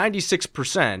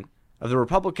 96% of the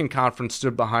Republican conference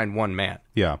stood behind one man.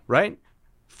 Yeah. Right?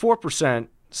 4%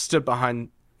 stood behind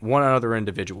one other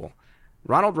individual.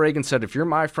 Ronald Reagan said, if you're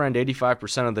my friend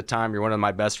 85% of the time, you're one of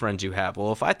my best friends you have.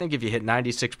 Well, if you hit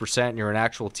 96% and you're an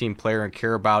actual team player and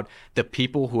care about the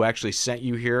people who actually sent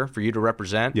you here for you to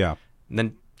represent,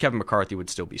 then Kevin McCarthy would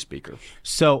still be speaker.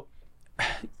 So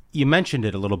you mentioned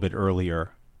it a little bit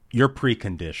earlier, your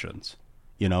preconditions,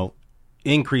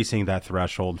 increasing that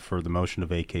threshold for the motion to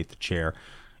vacate the chair,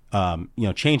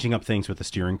 changing up things with the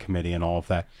steering committee and all of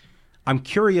that. I'm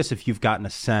curious if you've gotten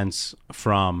a sense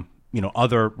from,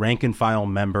 other rank and file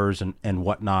members and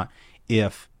whatnot,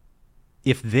 if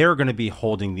they're going to be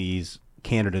holding these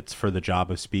candidates for the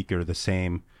job of speaker the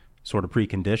same sort of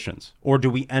preconditions, or do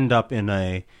we end up in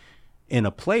a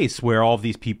place where all of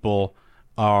these people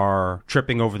are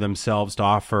tripping over themselves to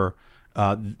offer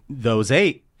those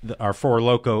our four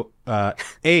loco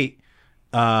 8,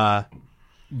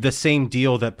 the same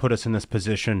deal that put us in this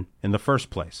position in the first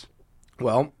place?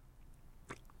 Well,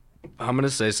 I'm going to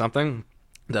say something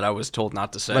that I was told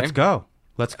not to say. Let's go.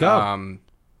 And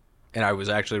I was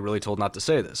actually really told not to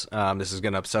say this. This is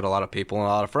going to upset a lot of people and a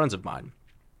lot of friends of mine.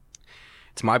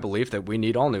 It's my belief that we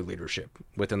need all new leadership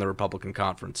within the Republican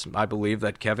conference. I believe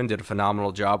that Kevin did a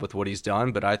phenomenal job with what he's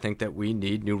done, but I think that we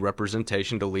need new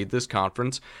representation to lead this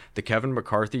conference. The Kevin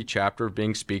McCarthy chapter of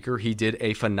being speaker, he did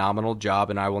a phenomenal job,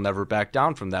 and I will never back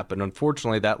down from that. But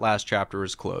unfortunately, that last chapter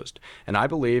is closed. And I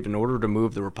believe in order to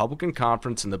move the Republican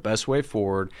conference in the best way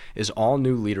forward is all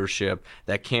new leadership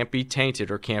that can't be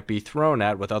tainted or can't be thrown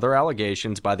at with other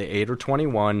allegations by the 8 or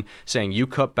 21 saying you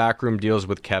cut backroom deals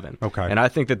with Kevin. Okay. And I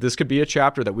think that this could be a chapter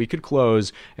chapter that we could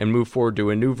close and move forward to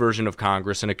a new version of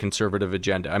Congress and a conservative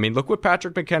agenda. I mean, look what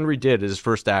Patrick McHenry did as his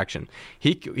first action.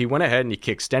 He went ahead and he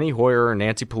kicked Steny Hoyer and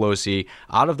Nancy Pelosi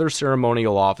out of their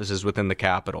ceremonial offices within the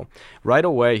Capitol. Right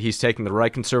away, he's taking the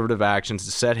right conservative actions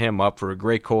to set him up for a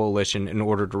great coalition in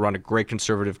order to run a great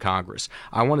conservative Congress.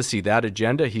 I want to see that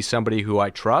agenda. He's somebody who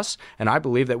I trust, and I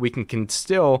believe that we can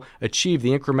still achieve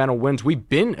the incremental wins we've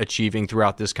been achieving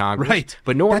throughout this Congress. Right.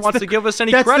 But no one wants to give us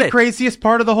any that's credit. That's the craziest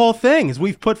part of the whole thing is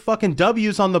we've put fucking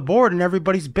W's on the board and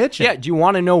everybody's bitching. Yeah, do you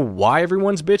want to know why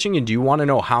everyone's bitching, and do you want to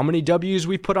know how many W's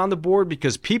we put on the board?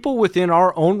 Because people within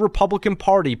our own Republican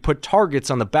Party put targets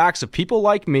on the backs of people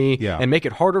like me and make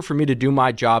it harder for me to do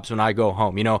my jobs when I go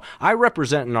home. You know, I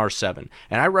represent an R7,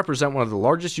 and I represent one of the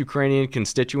largest Ukrainian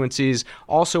constituencies,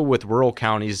 also with rural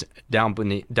counties down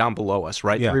below us,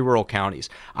 right? 3 rural counties.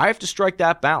 I have to strike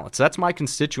that balance. That's my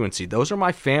constituency. Those are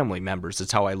my family members.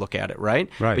 That's how I look at it, right?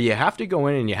 But you have to go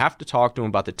in and you have to talk to them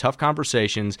about the tough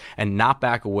conversations and not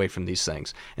back away from these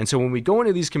things. And so when we go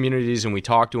into these communities and we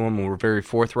talk to them and we're very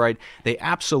forthright, they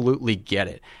absolutely get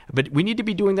it. But we need to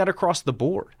be doing that across the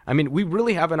board. I mean, we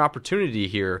really have an opportunity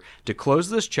here to close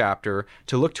this chapter,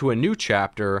 to look to a new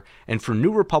chapter, and for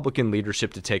new Republican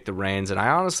leadership to take the reins. And I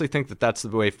honestly think that that's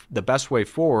the best way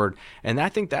forward. And I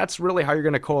think that's really how you're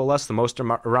going to coalesce the most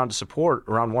around support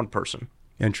around one person.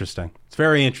 Interesting. It's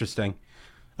very interesting.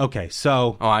 Okay,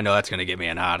 so... Oh, I know that's going to get me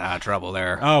in hot trouble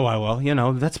there. Oh, well, you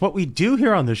know, that's what we do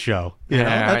here on the show.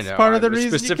 That's I know. Part of the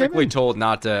reason specifically told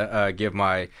not to give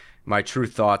my true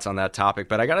thoughts on that topic,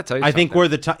 but I got to tell you I something.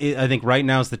 think I think right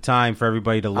now is the time for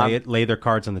everybody to lay their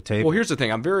cards on the table. Well, here's the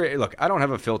thing. I don't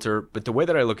have a filter, but the way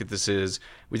that I look at this is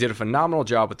we did a phenomenal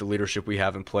job with the leadership we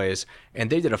have in place, and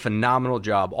they did a phenomenal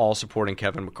job all supporting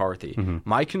Kevin McCarthy. Mm-hmm.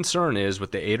 My concern is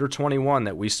with the 8 or 21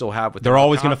 that we still have with they're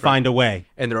always going to find a way.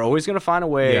 And they're always going to find a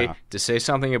way to say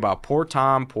something about poor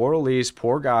Tom, poor Elise,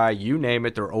 poor Guy, you name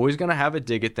it. They're always going to have a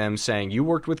dig at them saying, you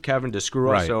worked with Kevin to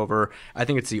screw us over. I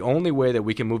think it's the only way that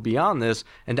we can move beyond this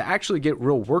and to actually get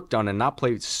real work done and not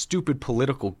play stupid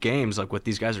political games like what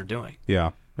these guys are doing.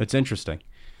 Yeah, it's interesting.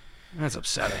 That's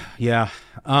upsetting. Yeah.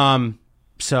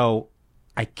 So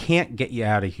I can't get you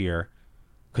out of here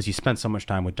because you spent so much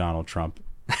time with Donald Trump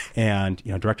and,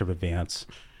 you know, director of Advance,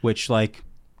 which, like,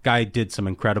 guy did some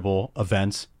incredible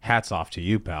events. Hats off to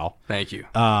you, pal. Thank you.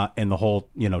 And the whole,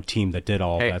 you know, team that did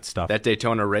all that stuff. That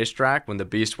Daytona racetrack when the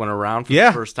Beast went around for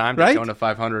the first time, Daytona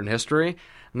 500 in history.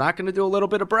 I'm not going to do a little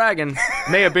bit of bragging.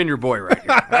 May have been your boy right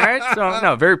here. All right? So,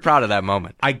 no, very proud of that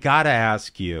moment. I got to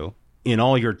ask you, in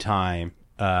all your time,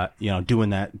 you know,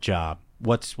 doing that job,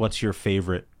 what's your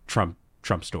favorite Trump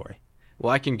story?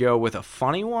 Well, I can go with a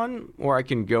funny one, or I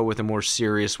can go with a more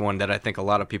serious one that I think a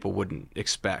lot of people wouldn't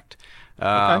expect.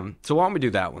 Okay. So why don't we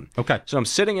do that one? Okay. So I'm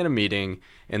sitting in a meeting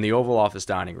in the Oval Office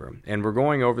dining room, and we're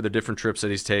going over the different trips that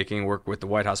he's taking, work with the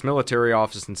White House Military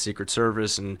Office and Secret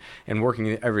Service, and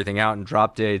working everything out and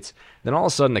drop dates. Then all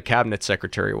of a sudden, the cabinet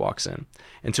secretary walks in.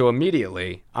 And so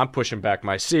immediately, I'm pushing back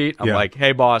my seat. I'm like,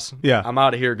 hey, boss, I'm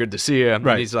out of here. Good to see you. And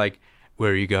he's like,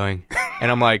 where are you going?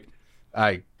 And I'm like,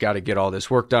 I got to get all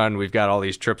this work done. We've got all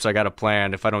these trips I got to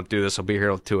plan. If I don't do this, I'll be here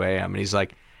till 2 a.m. And he's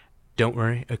like, don't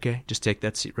worry. Okay, just take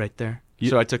that seat right there.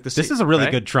 So I took the seat. This is a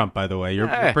really good Trump, by the way. You're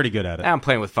pretty good at it. I'm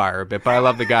playing with fire a bit, but I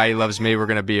love the guy. He loves me. We're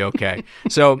going to be okay.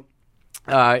 So,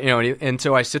 you know, and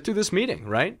so I sit through this meeting,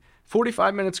 right?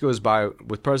 45 minutes goes by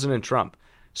with President Trump.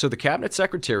 So the cabinet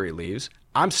secretary leaves.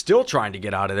 I'm still trying to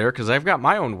get out of there because I've got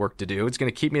my own work to do. It's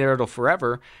going to keep me there till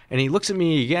forever. And he looks at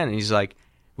me again, and he's like,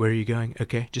 where are you going?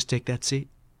 Okay, just take that seat.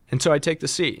 And so I take the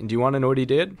seat. And do you want to know what he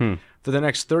did? For the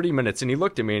next 30 minutes, and he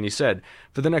looked at me and he said,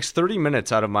 for the next 30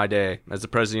 minutes out of my day as the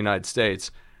President of the United States,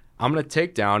 I'm going to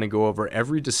take down and go over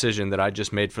every decision that I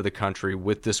just made for the country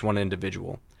with this one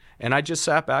individual. And I just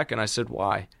sat back and I said,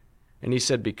 why? And he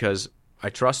said, because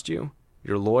I trust you,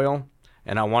 you're loyal,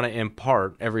 and I want to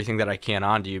impart everything that I can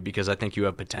onto you because I think you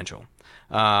have potential.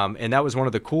 And that was one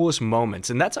of the coolest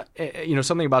moments. And that's, you know,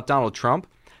 something about Donald Trump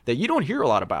that you don't hear a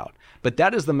lot about. But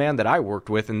that is the man that I worked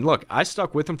with. And look, I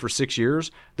stuck with him for 6 years.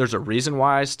 There's a reason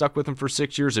why I stuck with him for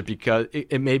 6 years.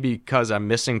 It may be because I'm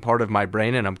missing part of my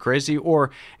brain and I'm crazy, or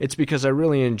it's because I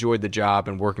really enjoyed the job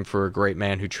and working for a great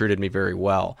man who treated me very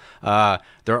well.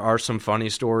 There are some funny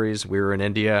stories. We were in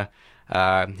India.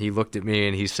 He looked at me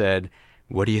and he said,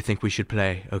 what do you think we should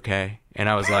play? Okay. And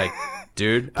I was like,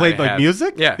 dude. Played like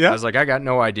music? Yeah. I was like, I got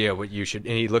no idea what you should.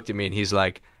 And he looked at me and he's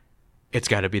like, it's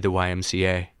got to be the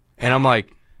YMCA. And I'm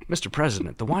like, Mr.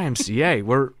 President, the YMCA,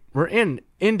 we're in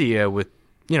India with,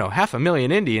 you know,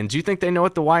 500,000 Indians. Do you think they know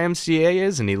what the YMCA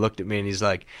is? And he looked at me and he's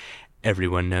like,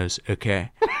 everyone knows,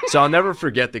 okay. So I'll never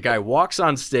forget the guy walks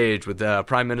on stage with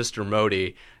Prime Minister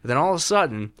Modi. And then all of a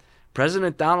sudden,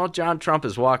 President Donald John Trump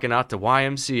is walking out to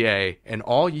YMCA, and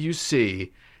all you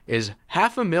see is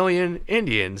 500,000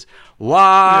 Indians,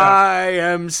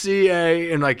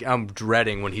 YMCA. And like, I'm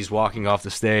dreading when he's walking off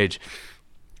the stage,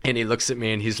 and he looks at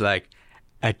me and he's like,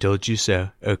 I told you so.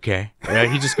 Okay.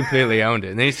 He just completely owned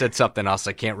it. And then he said something else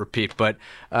I can't repeat. But,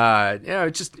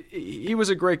 he was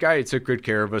a great guy. He took good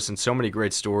care of us and so many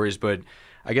great stories. But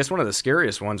I guess one of the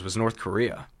scariest ones was North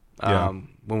Korea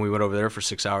when we went over there for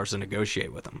 6 hours to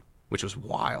negotiate with them, which was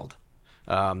wild.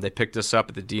 They picked us up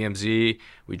at the DMZ.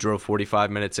 We drove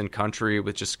 45 minutes in country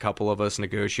with just a couple of us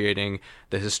negotiating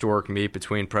the historic meet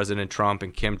between President Trump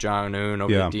and Kim Jong-un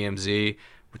over the DMZ.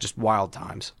 Just wild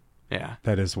times. Yeah.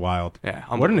 That is wild. Yeah.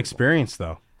 What an experience,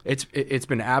 though. It's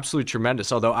been absolutely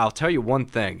tremendous. Although I'll tell you one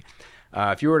thing.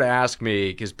 If you were to ask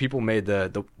me, because people made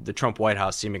the Trump White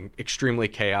House seeming extremely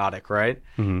chaotic, right?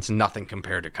 Mm-hmm. It's nothing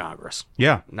compared to Congress.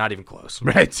 Yeah. Not even close.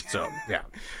 Right. So, yeah.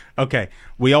 Okay.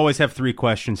 We always have 3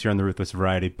 questions here on the Ruthless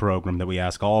Variety program that we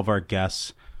ask all of our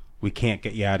guests. We can't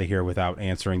get you out of here without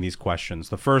answering these questions.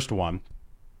 The first one,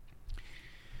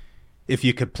 if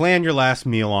you could plan your last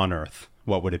meal on Earth,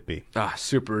 what would it be?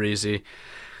 Super easy.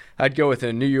 I'd go with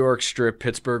a New York strip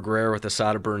Pittsburgh rare with a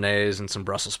side of béarnaise and some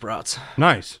Brussels sprouts.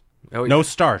 Nice. Oh, yeah. No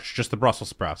starch, just the Brussels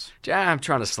sprouts. Yeah, I'm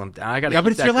trying to slim down. But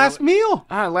it's your last meal.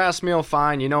 Last meal,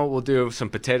 fine. You know what we'll do? Some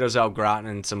potatoes au gratin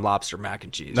and some lobster mac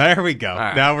and cheese. There we go.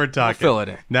 Right. Now we're talking. We'll fill it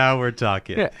in. Now we're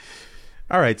talking. Yeah.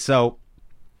 All right, so,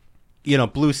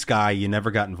 blue sky, you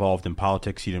never got involved in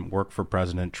politics. You didn't work for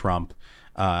President Trump,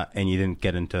 and you didn't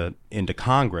get into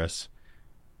Congress.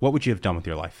 What would you have done with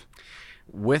your life?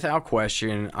 Without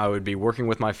question, I would be working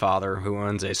with my father, who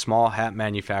owns a small hat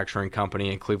manufacturing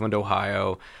company in Cleveland,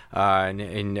 Ohio.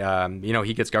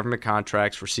 He gets government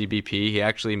contracts for CBP. He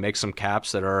actually makes some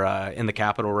caps that are in the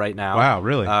Capitol right now. Wow,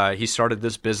 really? He started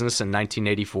this business in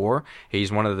 1984.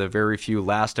 He's one of the very few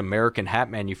last American hat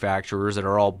manufacturers that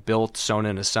are all built, sewn,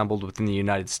 and assembled within the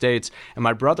United States. And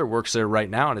my brother works there right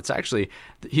now, and it's actually,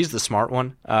 he's the smart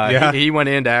one. He went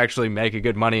in to actually make a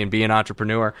good money and be an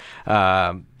entrepreneur.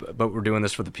 But we're doing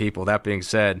this for the people. That being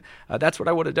said, that's what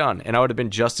I would have done, and I would have been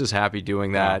just as happy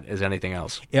doing that as anything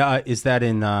else. Yeah, is that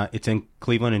in? It's in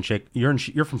Cleveland and Shaker.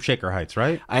 You're from Shaker Heights,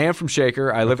 right? I am from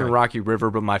Shaker. I live in Rocky River,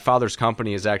 but my father's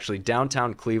company is actually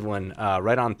downtown Cleveland,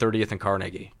 right on 30th and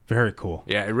Carnegie. Very cool.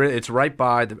 Yeah, it's right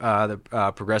by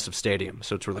the Progressive Stadium,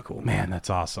 so it's really cool. Man,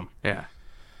 that's awesome. Yeah.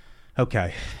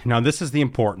 Okay, now this is the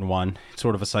important one. It's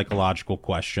sort of a psychological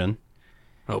question.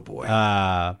 Oh boy.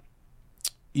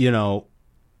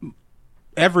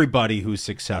 Everybody who's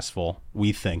successful,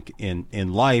 we think,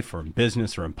 in life or in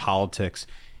business or in politics,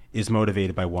 is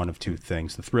motivated by one of two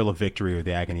things: the thrill of victory or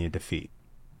the agony of defeat.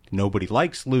 Nobody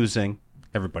likes losing.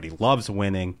 Everybody loves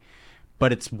winning.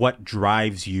 But it's what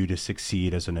drives you to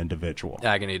succeed as an individual.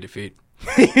 Agony of defeat.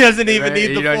 He doesn't even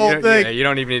need the full thing. Yeah, you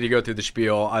don't even need to go through the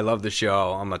spiel. I love the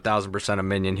show. I'm 1,000% a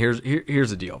minion. Here's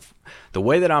the deal. The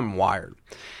way that I'm wired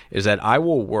is that I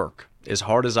will work as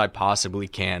hard as I possibly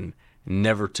can,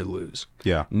 never to lose.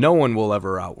 Yeah. No one will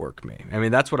ever outwork me. I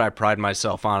mean, that's what I pride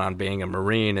myself on being a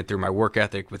Marine, and through my work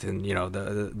ethic within,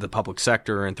 the public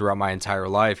sector and throughout my entire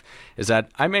life, is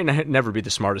that I may never be the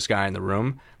smartest guy in the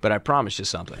room, but I promise you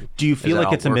something. Do you feel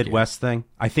like it's a Midwest thing?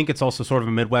 I think it's also sort of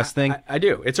a Midwest thing. I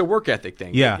do. It's a work ethic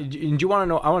thing. Yeah. And do you want to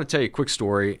know? I want to tell you a quick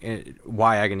story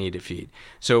why agony of defeat.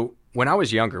 So when I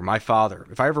was younger, my father,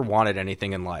 if I ever wanted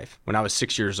anything in life, when I was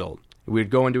 6 years old,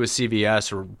 we'd go into a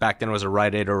CVS, or back then it was a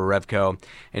Rite Aid or a Revco,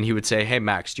 and he would say, "Hey,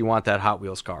 Max, do you want that Hot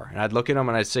Wheels car?" And I'd look at him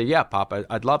and I'd say, "Yeah, Pop,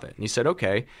 I'd love it." And he said,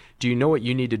 "Okay, do you know what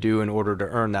you need to do in order to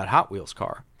earn that Hot Wheels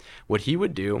car?" What he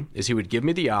would do is he would give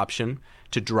me the option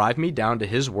to drive me down to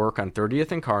his work on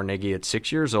 30th and Carnegie at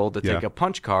 6 years old to take a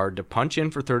punch card, to punch in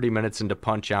for 30 minutes and to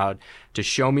punch out, to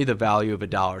show me the value of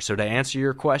 $1. So to answer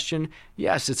your question,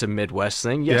 yes, it's a Midwest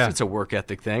thing. Yes, it's a work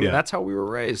ethic thing. And that's how we were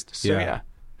raised. So yeah.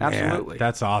 Absolutely. Man,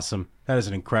 that's awesome. That is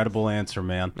an incredible answer,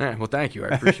 man. Yeah, well, thank you. I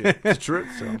appreciate it. It's true.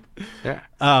 So, yeah.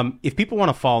 If people want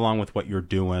to follow along with what you're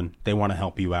doing, they want to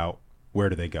help you out, where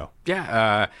do they go?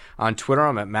 Yeah. On Twitter,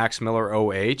 I'm at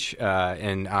MaxMillerOH.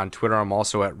 And on Twitter, I'm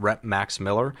also at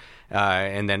RepMaxMiller.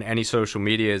 And then any social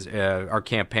media, our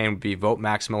campaign would be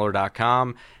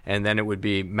VoteMaxMiller.com. And then it would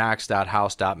be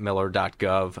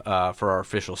max.house.miller.gov for our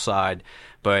official side.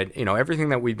 But, everything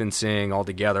that we've been seeing all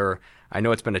together, I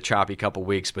know it's been a choppy couple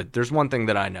weeks, but there's one thing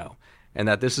that I know. and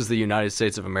that this is the United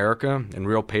States of America, and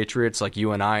real patriots like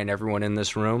you and I and everyone in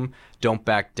this room don't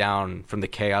back down from the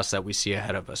chaos that we see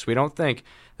ahead of us. We don't think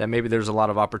that maybe there's a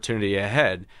lot of opportunity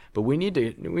ahead, but we need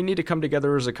to come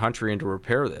together as a country and to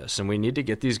repair this, and we need to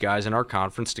get these guys in our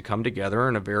conference to come together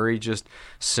in a very just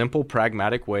simple,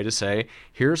 pragmatic way to say,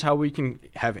 here's how we can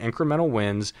have incremental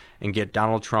wins and get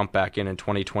Donald Trump back in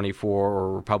 2024 or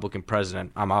a Republican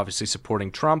president. I'm obviously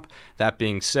supporting Trump. That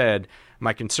being said,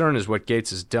 my concern is what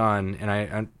Gaetz has done, and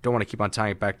I don't want to keep on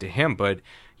tying it back to him, but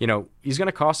he's going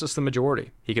to cost us the majority.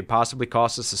 He could possibly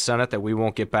cost us the Senate that we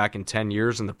won't get back in 10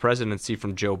 years and the presidency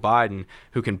from Joe Biden,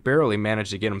 who can barely manage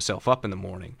to get himself up in the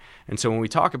morning. And so when we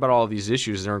talk about all of these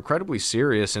issues, they're incredibly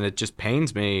serious, and it just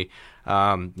pains me,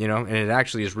 and it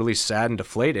actually is really sad and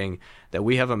deflating that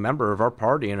we have a member of our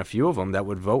party and a few of them that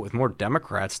would vote with more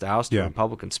Democrats to oust a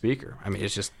Republican speaker. I mean,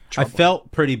 it's just troubling. I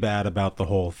felt pretty bad about the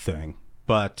whole thing,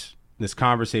 but this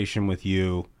conversation with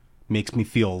you makes me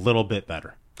feel a little bit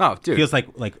better. Oh, dude. Feels like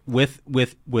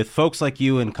with folks like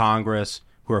you in Congress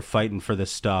who are fighting for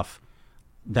this stuff,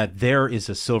 that there is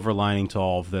a silver lining to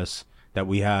all of this, that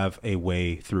we have a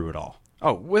way through it all.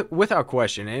 Oh, without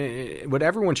question. What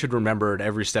everyone should remember at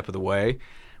every step of the way,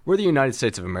 we're the United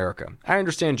States of America. I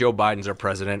understand Joe Biden's our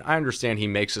president. I understand he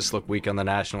makes us look weak on the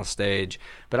national stage.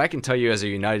 But I can tell you as a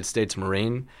United States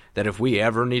Marine that if we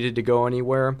ever needed to go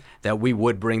anywhere, that we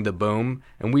would bring the boom,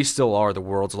 and we still are the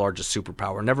world's largest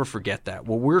superpower. Never forget that.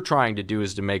 What we're trying to do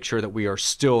is to make sure that we are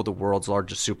still the world's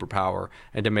largest superpower,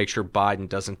 and to make sure Biden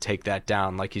doesn't take that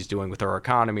down like he's doing with our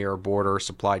economy, our border,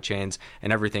 supply chains,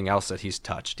 and everything else that he's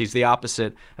touched. He's the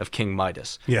opposite of King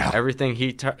Midas. Yeah. Everything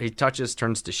he touches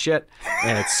turns to shit,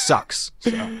 and it sucks.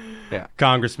 So, yeah.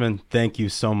 Congressman, thank you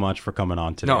so much for coming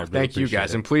on today. No, thank you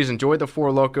guys. And please enjoy the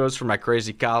Four Locos for my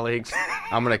crazy colleagues.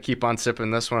 I'm going to keep on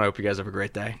sipping this one. I hope you guys have a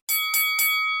great day.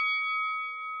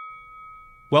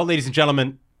 Well, ladies and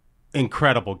gentlemen,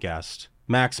 incredible guest,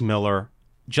 Max Miller,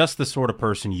 just the sort of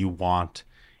person you want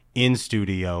in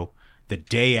studio the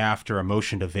day after a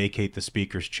motion to vacate the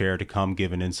speaker's chair to come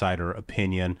give an insider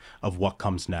opinion of what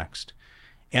comes next.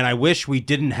 And I wish we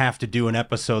didn't have to do an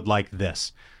episode like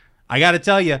this. I got to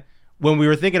tell you, when we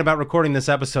were thinking about recording this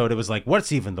episode, it was like,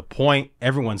 what's even the point?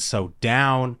 Everyone's so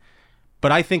down.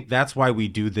 But I think that's why we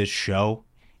do this show,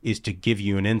 is to give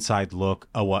you an inside look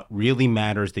at what really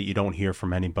matters that you don't hear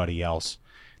from anybody else.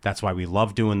 That's why we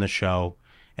love doing the show,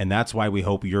 and that's why we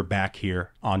hope you're back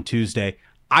here on Tuesday.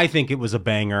 I think it was a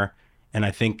banger, and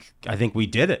I think we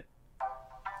did it.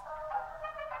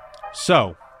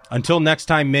 So, until next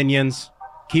time, minions,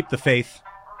 keep the faith,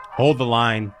 hold the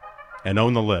line, and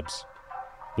own the libs.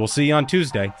 We'll see you on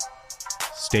Tuesday.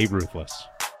 Stay ruthless.